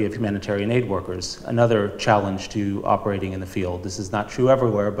security of humanitarian aid workers, another challenge to operating in the field. This is not true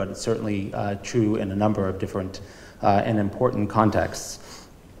everywhere, but it's certainly true in a number of different and important contexts.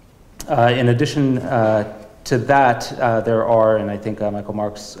 In addition to that, there are, and I think Michael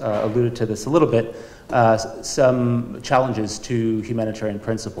Marks alluded to this a little bit, some challenges to humanitarian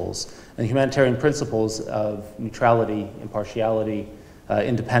principles. And humanitarian principles of neutrality, impartiality,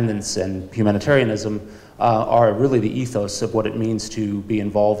 independence, and humanitarianism are really the ethos of what it means to be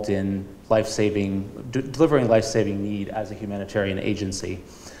involved in delivering life-saving need as a humanitarian agency.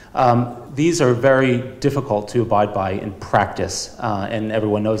 These are very difficult to abide by in practice, and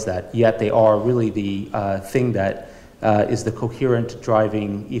everyone knows that, yet they are really the thing that is the coherent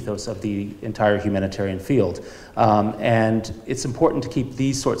driving ethos of the entire humanitarian field. And it's important to keep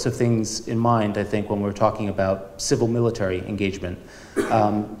these sorts of things in mind, I think, when we're talking about civil-military engagement.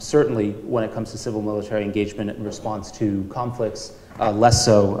 Certainly, when it comes to civil-military engagement in response to conflicts, less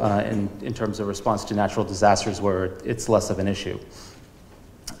so in terms of response to natural disasters where it's less of an issue.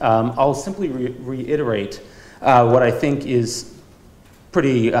 I'll simply reiterate what I think is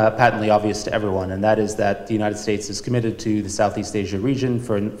pretty patently obvious to everyone, and that is that the United States is committed to the Southeast Asia region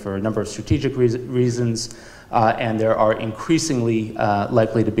for a number of strategic reasons, and there are increasingly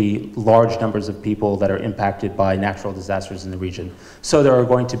likely to be large numbers of people that are impacted by natural disasters in the region. So there are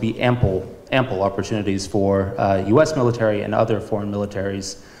going to be ample opportunities for US military and other foreign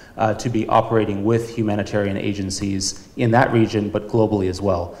militaries to be operating with humanitarian agencies in that region, but globally as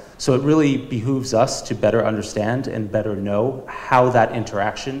well. So it really behooves us to better understand and better know how that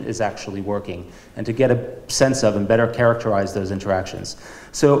interaction is actually working, and to get a sense of and better characterize those interactions.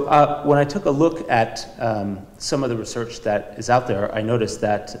 So when I took a look at some of the research that is out there, I noticed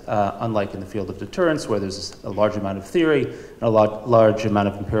that unlike in the field of deterrence, where there's a large amount of theory and a large amount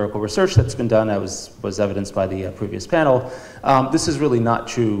of empirical research that's been done, that was evidenced by the previous panel, this is really not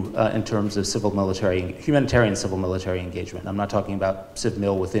true in terms of humanitarian civil-military engagement. I'm not talking about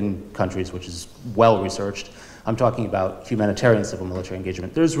civ-mil within countries, which is well-researched. I'm talking about humanitarian civil-military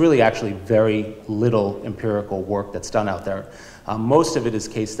engagement. There's really actually very little empirical work that's done out there. Most of it is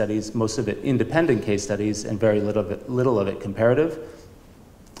case studies, most of it independent case studies, and very little of it comparative,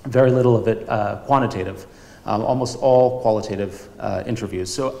 very little of it quantitative, almost all qualitative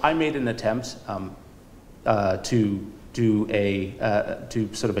interviews. So I made an attempt to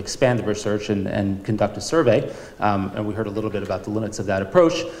sort of expand the research and conduct a survey, and we heard a little bit about the limits of that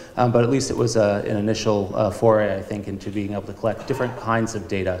approach, but at least it was an initial foray, I think, into being able to collect different kinds of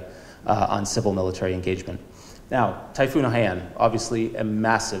data on civil-military engagement. Now, Typhoon Haiyan, obviously a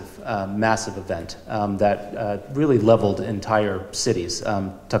massive event that really leveled entire cities,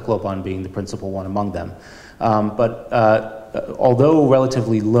 Tacloban being the principal one among them. Although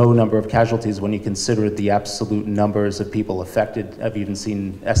relatively low number of casualties when you consider the absolute numbers of people affected, I've even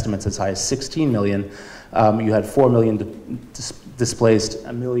seen estimates as high as 16 million, you had 4 million displaced,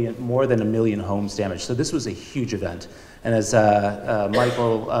 more than 1 million homes damaged. So this was a huge event. And as Mike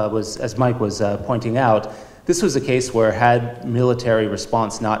was pointing out, this was a case where had military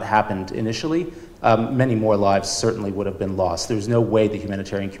response not happened initially, many more lives certainly would have been lost. There's no way the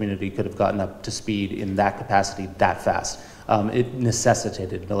humanitarian community could have gotten up to speed in that capacity that fast. It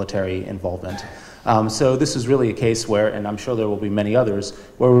necessitated military involvement. So this is really a case where, and I'm sure there will be many others,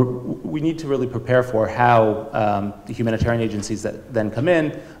 where we need to really prepare for how the humanitarian agencies that then come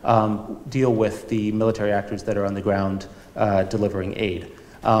in deal with the military actors that are on the ground delivering aid.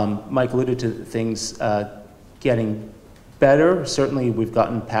 Mike alluded to things getting better. Certainly we've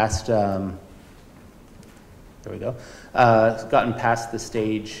gotten past, gotten past the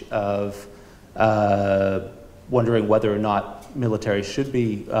stage of wondering whether or not military should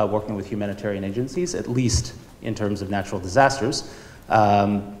be working with humanitarian agencies, at least in terms of natural disasters.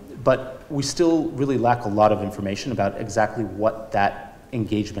 But we still really lack a lot of information about exactly what that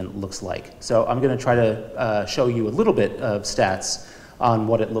engagement looks like. So I'm going to try to show you a little bit of stats on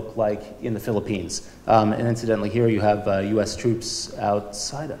what it looked like in the Philippines. And incidentally, here you have US troops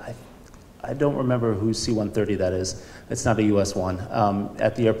outside. I don't remember whose C-130 that is. It's not a US one.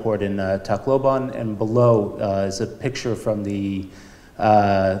 At the airport in Tacloban, and below is a picture from the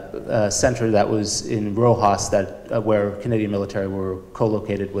center that was in Rojas, where Canadian military were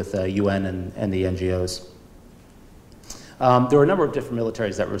co-located with UN and the NGOs. There were a number of different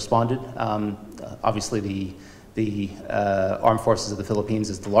militaries that responded. Obviously, the Armed Forces of the Philippines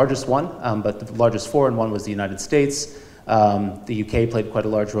is the largest one, but the largest foreign one was the United States. The UK played quite a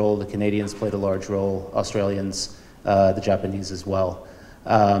large role. The Canadians played a large role. Australians, the Japanese as well.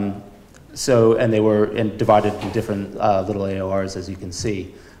 And they were divided in different little AORs, as you can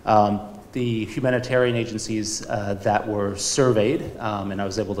see. The humanitarian agencies that were surveyed, and I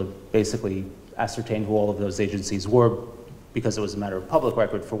was able to basically ascertain who all of those agencies were, because it was a matter of public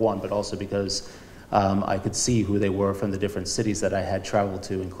record for one, but also because I could see who they were from the different cities that I had traveled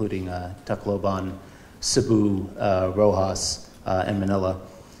to, including Tacloban, Cebu, Rojas, and Manila.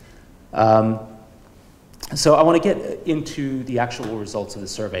 So I want to get into the actual results of the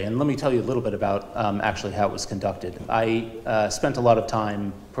survey, and let me tell you a little bit about actually how it was conducted. I spent a lot of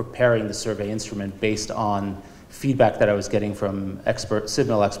time preparing the survey instrument based on feedback that I was getting from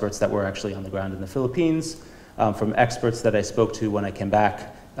CivMil experts that were actually on the ground in the Philippines, from experts that I spoke to when I came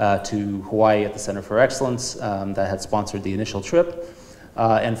back to Hawaii at the Center for Excellence that had sponsored the initial trip,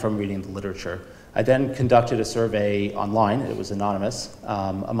 and from reading the literature. I then conducted a survey online, it was anonymous,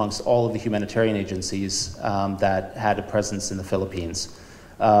 amongst all of the humanitarian agencies that had a presence in the Philippines.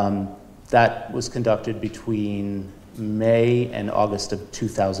 That was conducted between May and August of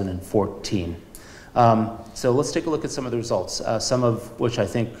 2014. So let's take a look at some of the results, some of which I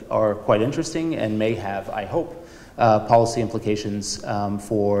think are quite interesting and may have, I hope, policy implications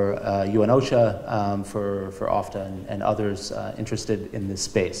for UN-OCHA, for OFTA, and others interested in this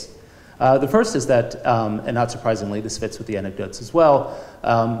space. The first is that, and not surprisingly, this fits with the anecdotes as well,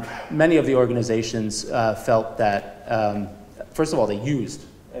 many of the organizations felt that, first of all, they used,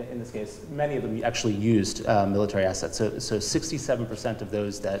 in this case, many of them actually used military assets. So 67% of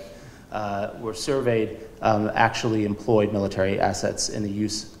those that were surveyed actually employed military assets in the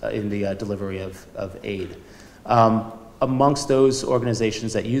use, in the delivery of aid. Amongst those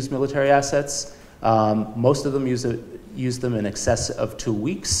organizations that use military assets, most of them use them in excess of 2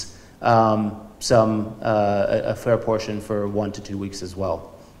 weeks. A fair portion for 1 to 2 weeks as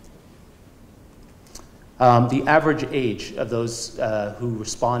well. The average age of those who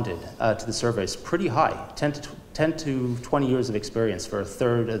responded to the survey is pretty high, 10 to 20 years of experience for a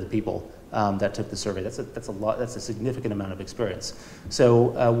third of the people that took the survey. That's a lot. That's a significant amount of experience.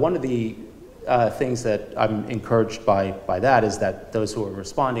 So one of the things that I'm encouraged by that is that those who are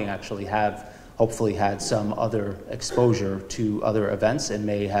responding actually have hopefully had some other exposure to other events and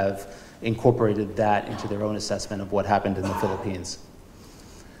may have incorporated that into their own assessment of what happened in the Philippines.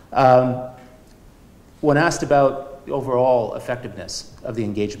 When asked about the overall effectiveness of the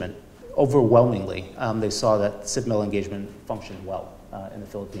engagement, overwhelmingly, they saw that CivMil engagement functioned well in the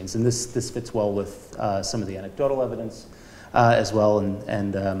Philippines. And this fits well with some of the anecdotal evidence as well,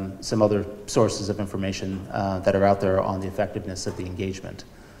 and some other sources of information that are out there on the effectiveness of the engagement.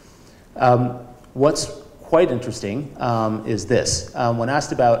 What's quite interesting is this. When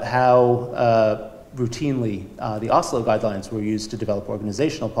asked about how routinely the Oslo guidelines were used to develop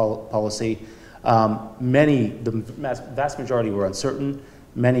organizational policy, the vast majority were uncertain.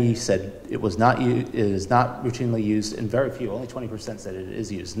 Many said it is not routinely used, and very few, only 20% said it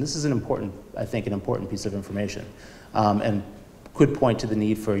is used. And this is I think, an important piece of information, and could point to the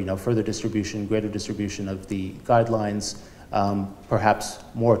need for further distribution, greater distribution of the guidelines, perhaps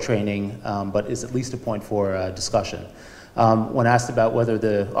more training, but is at least a point for discussion. When asked about whether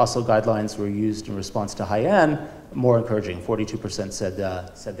the Oslo guidelines were used in response to Haiyan, more encouraging, 42%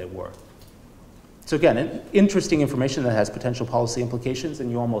 said they were. So again, interesting information that has potential policy implications, and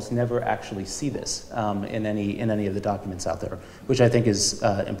you almost never actually see this in any of the documents out there, which I think is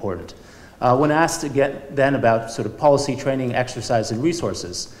important. When asked again then about sort of policy, training, exercise, and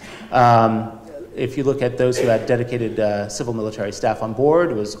resources, if you look at those who had dedicated civil military staff on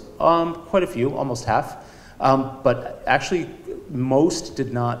board, it was quite a few, almost half. But actually, most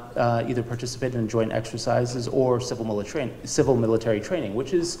did not either participate in joint exercises or civil military training,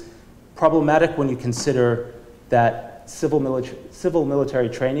 which is problematic when you consider that civil military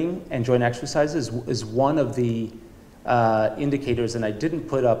training and joint exercises is one of the indicators, and I didn't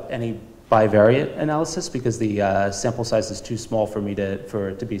put up any bivariate analysis because the sample size is too small for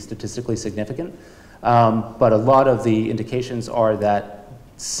it to be statistically significant. But a lot of the indications are that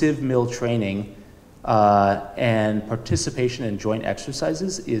CivMil training and participation in joint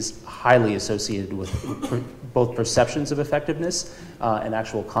exercises is highly associated with both perceptions of effectiveness and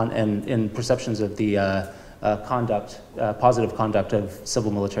actual perceptions of the positive conduct of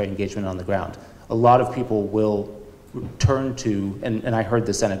civil military engagement on the ground. A lot of people will turn to, and I heard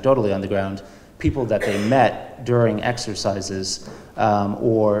this anecdotally on the ground, people that they met during exercises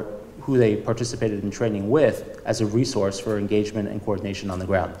or who they participated in training with as a resource for engagement and coordination on the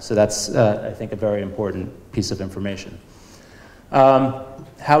ground. So that's, I think, a very important piece of information.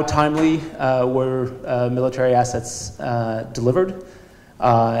 How timely were military assets delivered?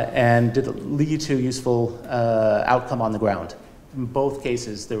 And did it lead to useful outcome on the ground? In both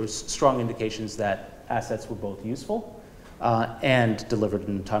cases, there was strong indications that assets were both useful and delivered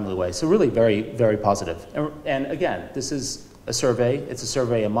in a timely way. So really very, very positive. And again, this is a survey. It's a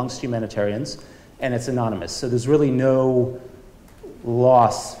survey amongst humanitarians, and it's anonymous. So there's really no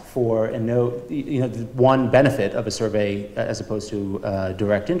loss for, and no, you know, one benefit of a survey as opposed to a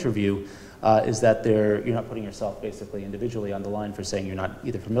direct interview is that you're not putting yourself basically individually on the line for saying you're not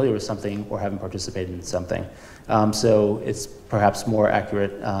either familiar with something or haven't participated in something. So it's perhaps more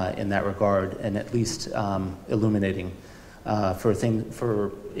accurate in that regard, and at least illuminating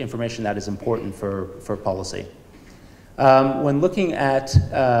for information that is important for policy. When looking at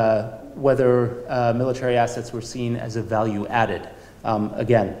whether military assets were seen as a value added,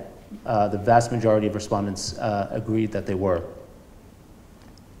 again, the vast majority of respondents agreed that they were.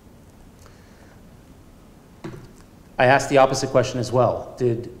 I asked the opposite question as well.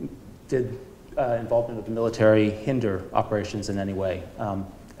 Did involvement of the military hinder operations in any way?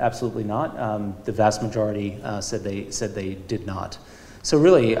 Absolutely not. The vast majority said they did not. So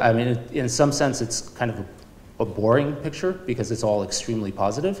really, I mean, in some sense, it's kind of a boring picture because it's all extremely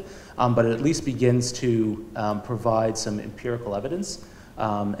positive, but it at least begins to provide some empirical evidence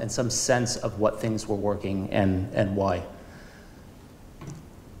and some sense of what things were working and why.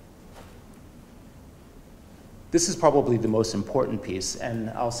 This is probably the most important piece,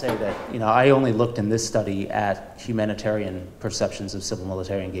 and I'll say that, you know, I only looked in this study at humanitarian perceptions of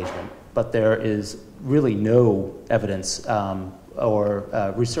civil-military engagement, but there is really no evidence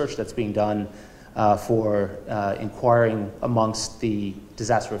or research that's being done for inquiring amongst the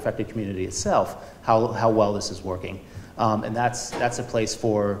disaster-affected community itself how well this is working. And that's a place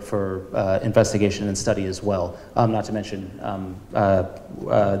for investigation and study as well, not to mention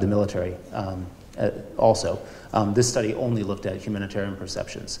the military also. This study only looked at humanitarian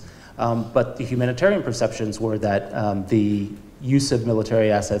perceptions. But the humanitarian perceptions were that the use of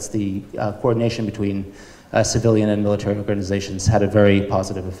military assets, the coordination between civilian and military organizations had a very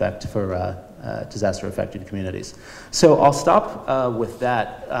positive effect for disaster-affected communities. So I'll stop with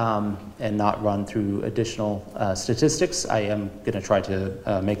that and not run through additional statistics. I am going to try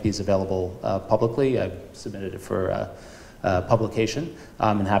to make these available publicly. I've submitted it for publication.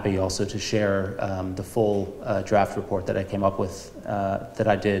 I'm happy also to share the full draft report that I came up with, that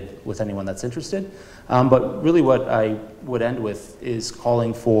I did with anyone that's interested. But really what I would end with is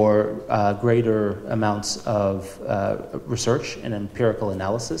calling for greater amounts of research and empirical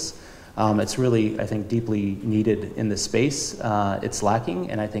analysis. It's really, I think, deeply needed in this space. It's lacking,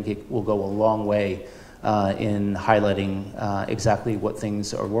 and I think it will go a long way in highlighting exactly what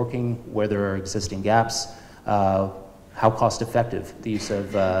things are working, where there are existing gaps, how cost-effective the use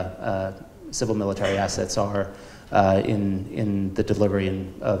of civil military assets are in the delivery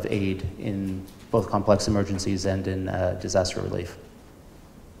of aid in both complex emergencies and in disaster relief.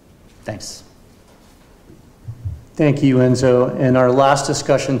 Thanks. Thank you, Enzo. In our last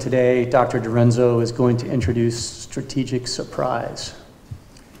discussion today, Dr. Dorenzo is going to introduce strategic surprise.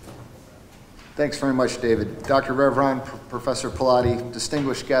 Thanks very much, David. Dr. Revron, Professor Pilati,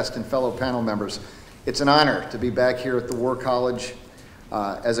 distinguished guests, and fellow panel members. It's an honor to be back here at the War College.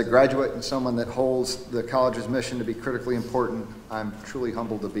 As a graduate and someone that holds the college's mission to be critically important, I'm truly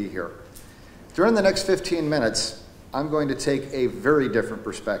humbled to be here. During the next 15 minutes, I'm going to take a very different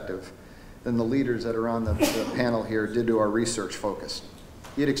perspective than the leaders that are on the panel here did to our research focus.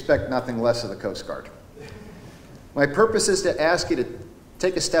 You'd expect nothing less of the Coast Guard. My purpose is to ask you to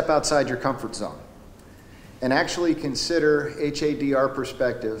take a step outside your comfort zone and actually consider HADR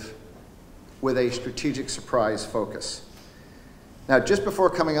perspective with a strategic surprise focus. Now, just before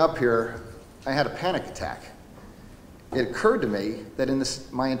coming up here, I had a panic attack. It occurred to me that in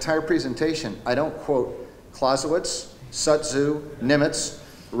my entire presentation, I don't quote Clausewitz, Sutzu, Nimitz,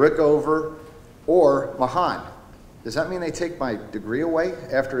 Rickover, or Mahan. Does that mean they take my degree away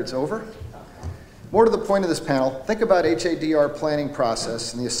after it's over? More to the point of this panel, think about HADR planning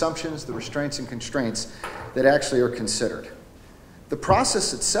process and the assumptions, the restraints and constraints that actually are considered. The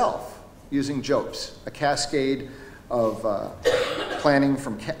process itself, using JOPES, a cascade of planning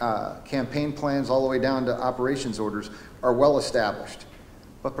from campaign plans all the way down to operations orders, are well established.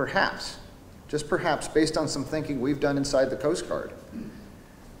 But perhaps, just perhaps, based on some thinking we've done inside the Coast Guard,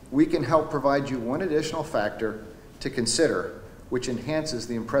 we can help provide you one additional factor to consider, which enhances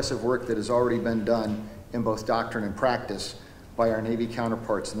the impressive work that has already been done in both doctrine and practice by our Navy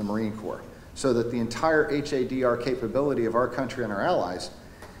counterparts in the Marine Corps, so that the entire HADR capability of our country and our allies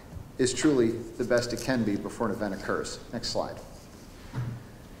is truly the best it can be before an event occurs. Next slide.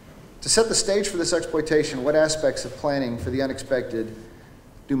 To set the stage for this exploitation, what aspects of planning for the unexpected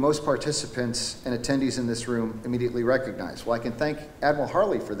do most participants and attendees in this room immediately recognize? Well, I can thank Admiral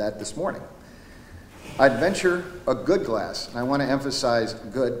Harley for that this morning. I'd venture a good glass, and I want to emphasize a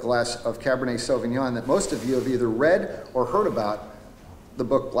good glass of Cabernet Sauvignon that most of you have either read or heard about the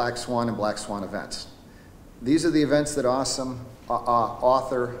book Black Swan and Black Swan Events. These are the events that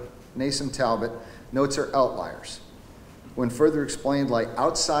author Nason Talbot notes are outliers, when further explained, lie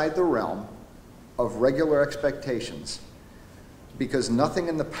outside the realm of regular expectations, because nothing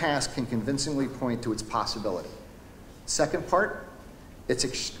in the past can convincingly point to its possibility. Second part,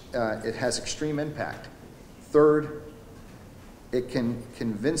 it has extreme impact. Third, it can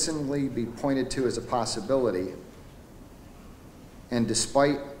convincingly be pointed to as a possibility, and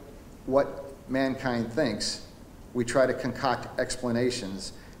despite what mankind thinks, we try to concoct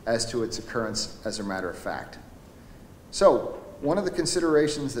explanations as to its occurrence as a matter of fact. So, one of the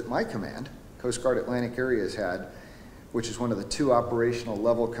considerations that my command, Coast Guard Atlantic Area, has had, which is one of the 2 operational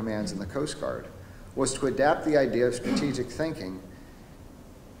level commands in the Coast Guard, was to adapt the idea of strategic thinking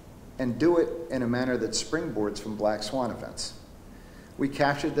and do it in a manner that springboards from Black Swan events. We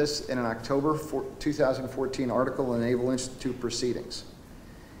captured this in an October 2014 article in Naval Institute Proceedings.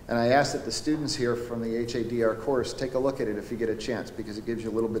 And I asked that the students here from the HADR course take a look at it if you get a chance, because it gives you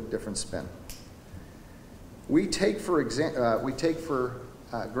a little bit different spin. We take for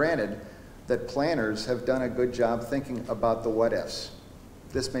granted that planners have done a good job thinking about the what ifs.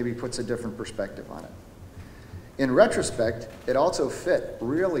 This maybe puts a different perspective on it. In retrospect, it also fit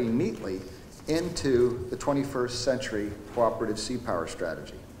really neatly into the 21st century cooperative sea power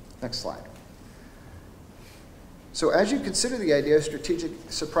strategy. Next slide. So as you consider the idea of strategic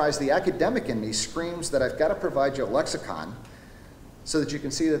surprise, the academic in me screams that I've got to provide you a lexicon so that you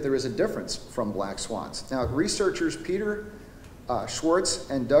can see that there is a difference from black swans. Now, researchers Peter Schwartz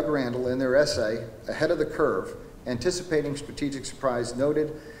and Doug Randall, in their essay, Ahead of the Curve, Anticipating Strategic Surprise,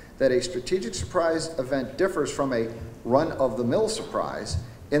 noted that a strategic surprise event differs from a run-of-the-mill surprise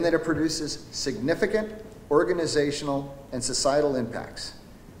in that it produces significant organizational and societal impacts,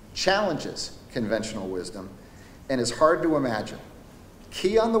 challenges conventional wisdom, and is hard to imagine.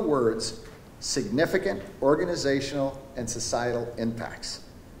 Key on the words, significant organizational and societal impacts,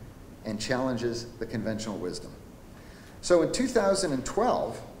 and challenges the conventional wisdom. So in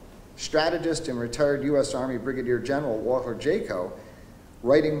 2012, strategist and retired U.S. Army Brigadier General Walter Jaco,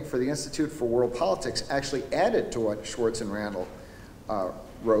 writing for the Institute for World Politics, actually added to what Schwartz and Randall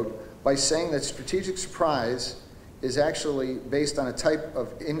wrote by saying that strategic surprise is actually based on a type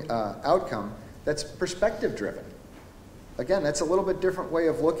of outcome that's perspective driven. Again, that's a little bit different way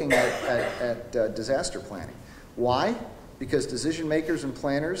of looking at disaster planning. Why? Because decision makers and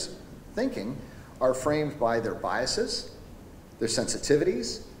planners thinking are framed by their biases, their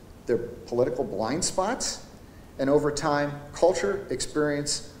sensitivities, their political blind spots, and over time, culture,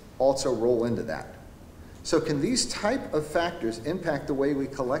 experience also roll into that. So can these type of factors impact the way we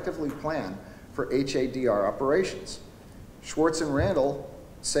collectively plan for HADR operations? Schwartz and Randall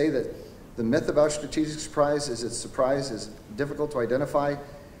say that the myth about strategic surprise is that surprise is difficult to identify,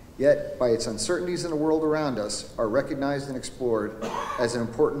 yet by its uncertainties in the world around us are recognized and explored as an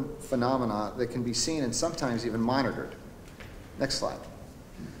important phenomena that can be seen and sometimes even monitored. Next slide.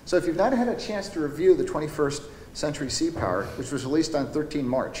 So if you've not had a chance to review the 21st Century Sea Power, which was released on 13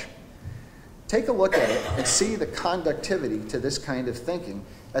 March, take a look at it and see the conductivity to this kind of thinking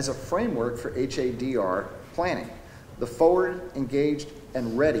as a framework for HADR planning. The forward, engaged,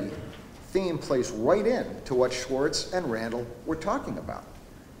 and ready theme plays right in to what Schwartz and Randall were talking about.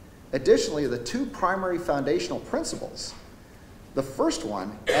 Additionally, the two primary foundational principles. The first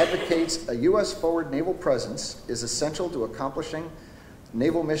one advocates a U.S. forward naval presence is essential to accomplishing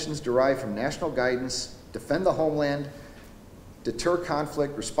naval missions derived from national guidance, defend the homeland, deter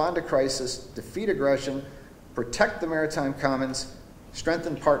conflict, respond to crisis, defeat aggression, protect the maritime commons,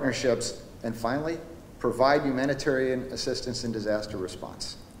 strengthen partnerships, and finally, provide humanitarian assistance in disaster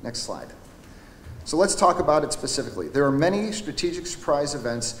response. Next slide. So let's talk about it specifically. There are many strategic surprise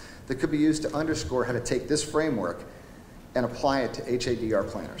events that could be used to underscore how to take this framework and apply it to HADR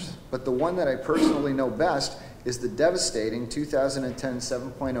planners. But the one that I personally know best is the devastating 2010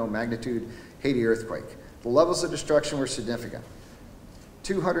 7.0 magnitude Haiti earthquake. The levels of destruction were significant.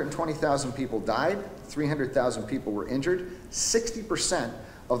 220,000 people died, 300,000 people were injured, 60%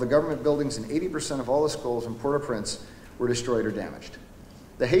 of the government buildings and 80% of all the schools in Port-au-Prince were destroyed or damaged.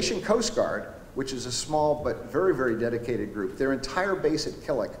 The Haitian Coast Guard which is a small but very, very dedicated group. Their entire base at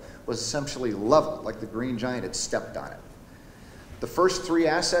Killick was essentially leveled, like the Green Giant had stepped on it. The first 3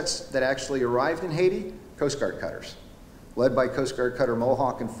 assets that actually arrived in Haiti, Coast Guard cutters, led by Coast Guard cutter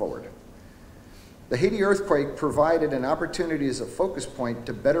Mohawk and Forward. The Haiti earthquake provided an opportunity as a focus point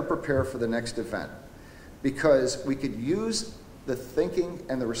to better prepare for the next event, because we could use the thinking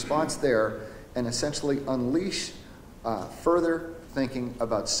and the response there and essentially unleash further thinking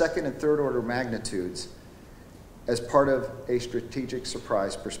about second and third order magnitudes as part of a strategic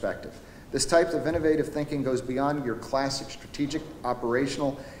surprise perspective. This type of innovative thinking goes beyond your classic strategic,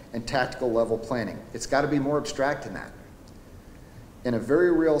 operational, and tactical level planning. It's got to be more abstract than that. In a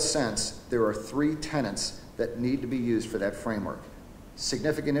very real sense, there are 3 tenets that need to be used for that framework: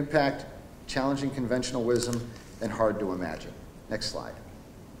 significant impact, challenging conventional wisdom, and hard to imagine. Next slide.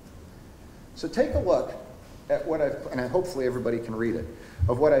 So take a look at what and hopefully everybody can read it,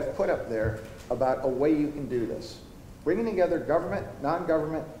 of what I've put up there about a way you can do this. Bringing together government,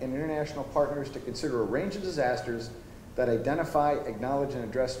 non-government, and international partners to consider a range of disasters that identify, acknowledge, and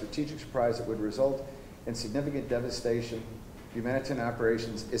address strategic surprise that would result in significant devastation, humanitarian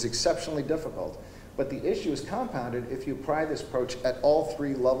operations, is exceptionally difficult. But the issue is compounded if you apply this approach at all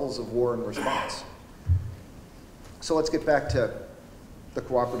 3 levels of war and response. So let's get back to the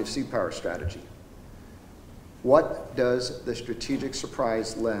cooperative sea power strategy. What does the strategic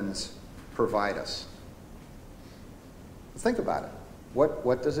surprise lens provide us? Think about it.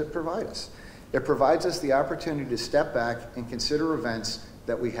 What does it provide us? It provides us the opportunity to step back and consider events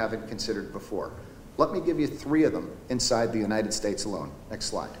that we haven't considered before. Let me give you 3 of them inside the United States alone. Next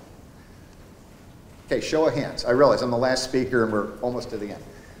slide. Okay, show of hands. I realize I'm the last speaker and we're almost to the end.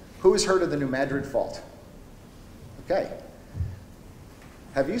 Who has heard of the New Madrid Fault? Okay.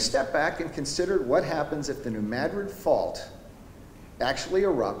 Have you stepped back and considered what happens if the New Madrid Fault actually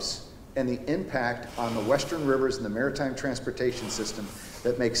erupts and the impact on the Western rivers and the maritime transportation system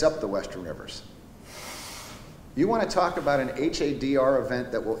that makes up the Western rivers? You want to talk about an HADR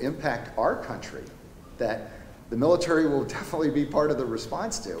event that will impact our country, that the military will definitely be part of the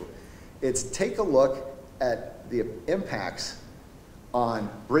response to. It's take a look at the impacts on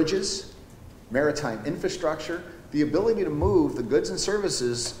bridges, maritime infrastructure, the ability to move the goods and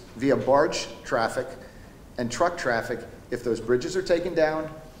services via barge traffic and truck traffic if those bridges are taken down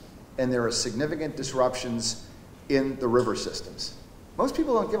and there are significant disruptions in the river systems. Most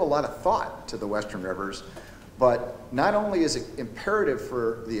people don't give a lot of thought to the Western rivers, but not only is it imperative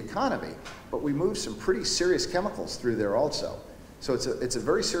for the economy, but we move some pretty serious chemicals through there also. So it's a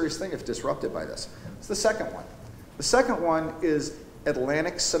very serious thing if disrupted by this. It's the second one. The second one is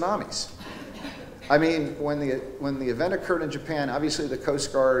Atlantic tsunamis. I mean, when the event occurred in Japan, obviously the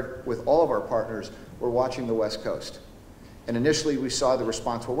Coast Guard, with all of our partners, were watching the West Coast. And initially we saw the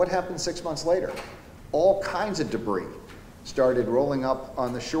response. Well, what happened 6 months later? All kinds of debris started rolling up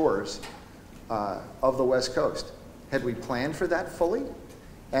on the shores of the West Coast. Had we planned for that fully?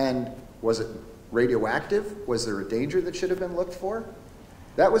 And was it radioactive? Was there a danger that should have been looked for?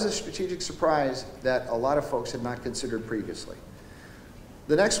 That was a strategic surprise that a lot of folks had not considered previously.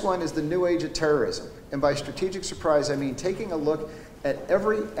 The next one is the new age of terrorism. And by strategic surprise, I mean taking a look at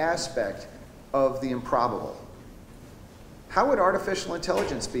every aspect of the improbable. How would artificial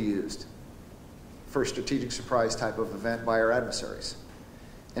intelligence be used for a strategic surprise type of event by our adversaries?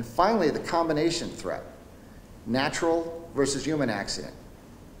 And finally, the combination threat. Natural versus human accident.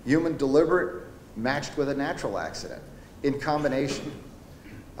 Human deliberate matched with a natural accident in combination.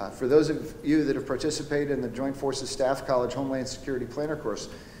 For those of you that have participated in the Joint Forces Staff College Homeland Security Planner course,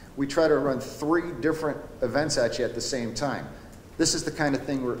 we try to run 3 different events at you at the same time. This is the kind of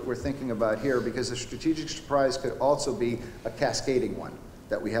thing we're thinking about here, because a strategic surprise could also be a cascading one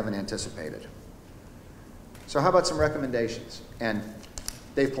that we haven't anticipated. So how about some recommendations? And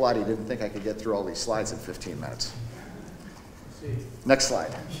Dave Pilati didn't think I could get through all these slides in 15 minutes. Next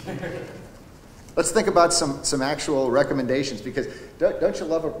slide. Let's think about some actual recommendations, because don't you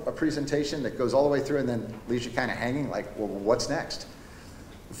love a presentation that goes all the way through and then leaves you kind of hanging like, well, what's next?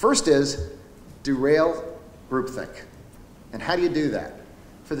 The first is derail groupthink. And how do you do that?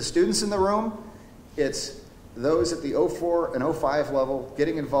 For the students in the room, it's those at the 04 and 05 level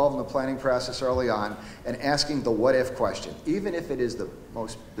getting involved in the planning process early on and asking the what if question. Even if it is the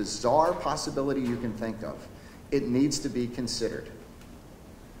most bizarre possibility you can think of, it needs to be considered.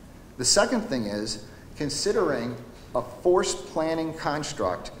 The second thing is considering a force planning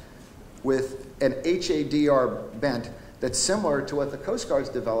construct with an HADR bent that's similar to what the Coast Guard's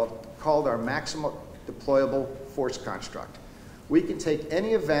developed, called our maximum deployable force construct. We can take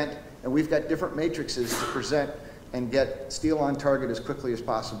any event, and we've got different matrices to present and get steel on target as quickly as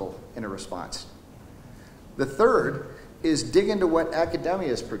possible in a response. The third is dig into what academia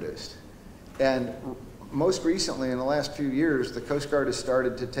has produced. And most recently, in the last few years, the Coast Guard has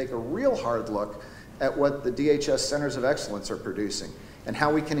started to take a real hard look at what the DHS Centers of Excellence are producing and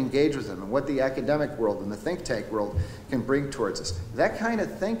how we can engage with them and what the academic world and the think tank world can bring towards us. That kind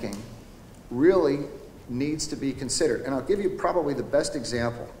of thinking really needs to be considered. And I'll give you probably the best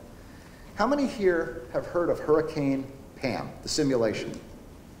example. How many here have heard of Hurricane Pam, the simulation?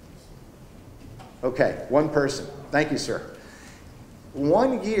 Okay, one person. Thank you, sir.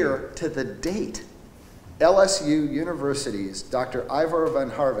 1 year to the date, LSU University's Dr. Ivar van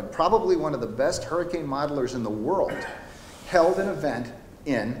Harven, probably one of the best hurricane modelers in the world, held an event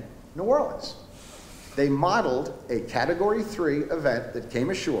in New Orleans. They modeled a Category 3 event that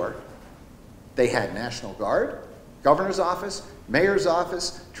came ashore. They had National Guard, Governor's Office, Mayor's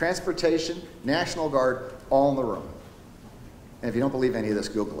Office, Transportation, National Guard, all in the room. And if you don't believe any of this,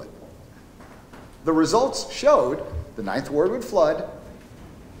 Google it. The results showed the Ninth Ward would flood,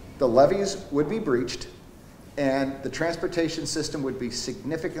 the levees would be breached, and the transportation system would be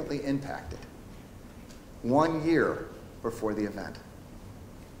significantly impacted 1 year before the event.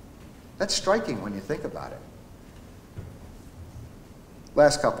 That's striking when you think about it.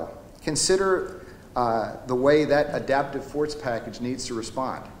 Last couple. Consider the way that adaptive force package needs to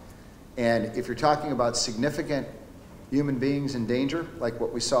respond. And if you're talking about significant human beings in danger, like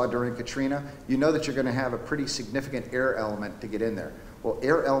what we saw during Katrina, you know that you're going to have a pretty significant air element to get in there. Well,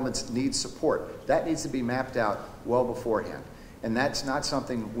 air elements need support. That needs to be mapped out well beforehand. And that's not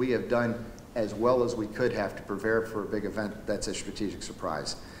something we have done as well as we could have to prepare for a big event that's a strategic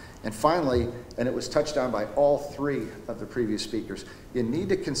surprise. And finally, and it was touched on by all three of the previous speakers, you need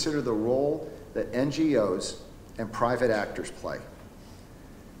to consider the role that NGOs and private actors play.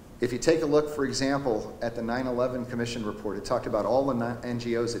 If you take a look, for example, at the 9/11 Commission report, it talked about all the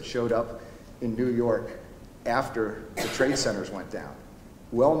NGOs that showed up in New York after the trade centers went down.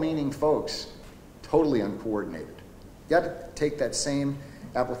 Well-meaning folks, totally uncoordinated. You got to take that same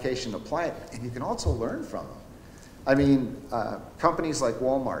application, apply it, and you can also learn from them. I mean, companies like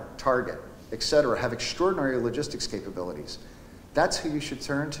Walmart, Target, et cetera, have extraordinary logistics capabilities. That's who you should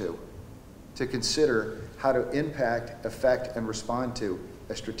turn to consider how to impact, affect, and respond to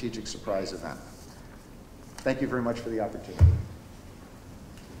a strategic surprise event. Thank you very much for the opportunity.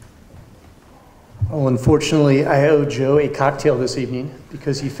 Well, unfortunately, I owe Joe a cocktail this evening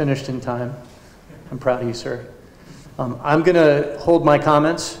because he finished in time. I'm proud of you, sir. I'm going to hold my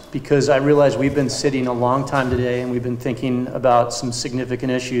comments because I realize we've been sitting a long time today and we've been thinking about some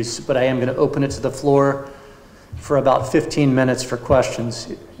significant issues, but I am going to open it to the floor for about 15 minutes for questions.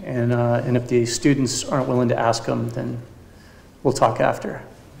 And if the students aren't willing to ask them, then we'll talk after.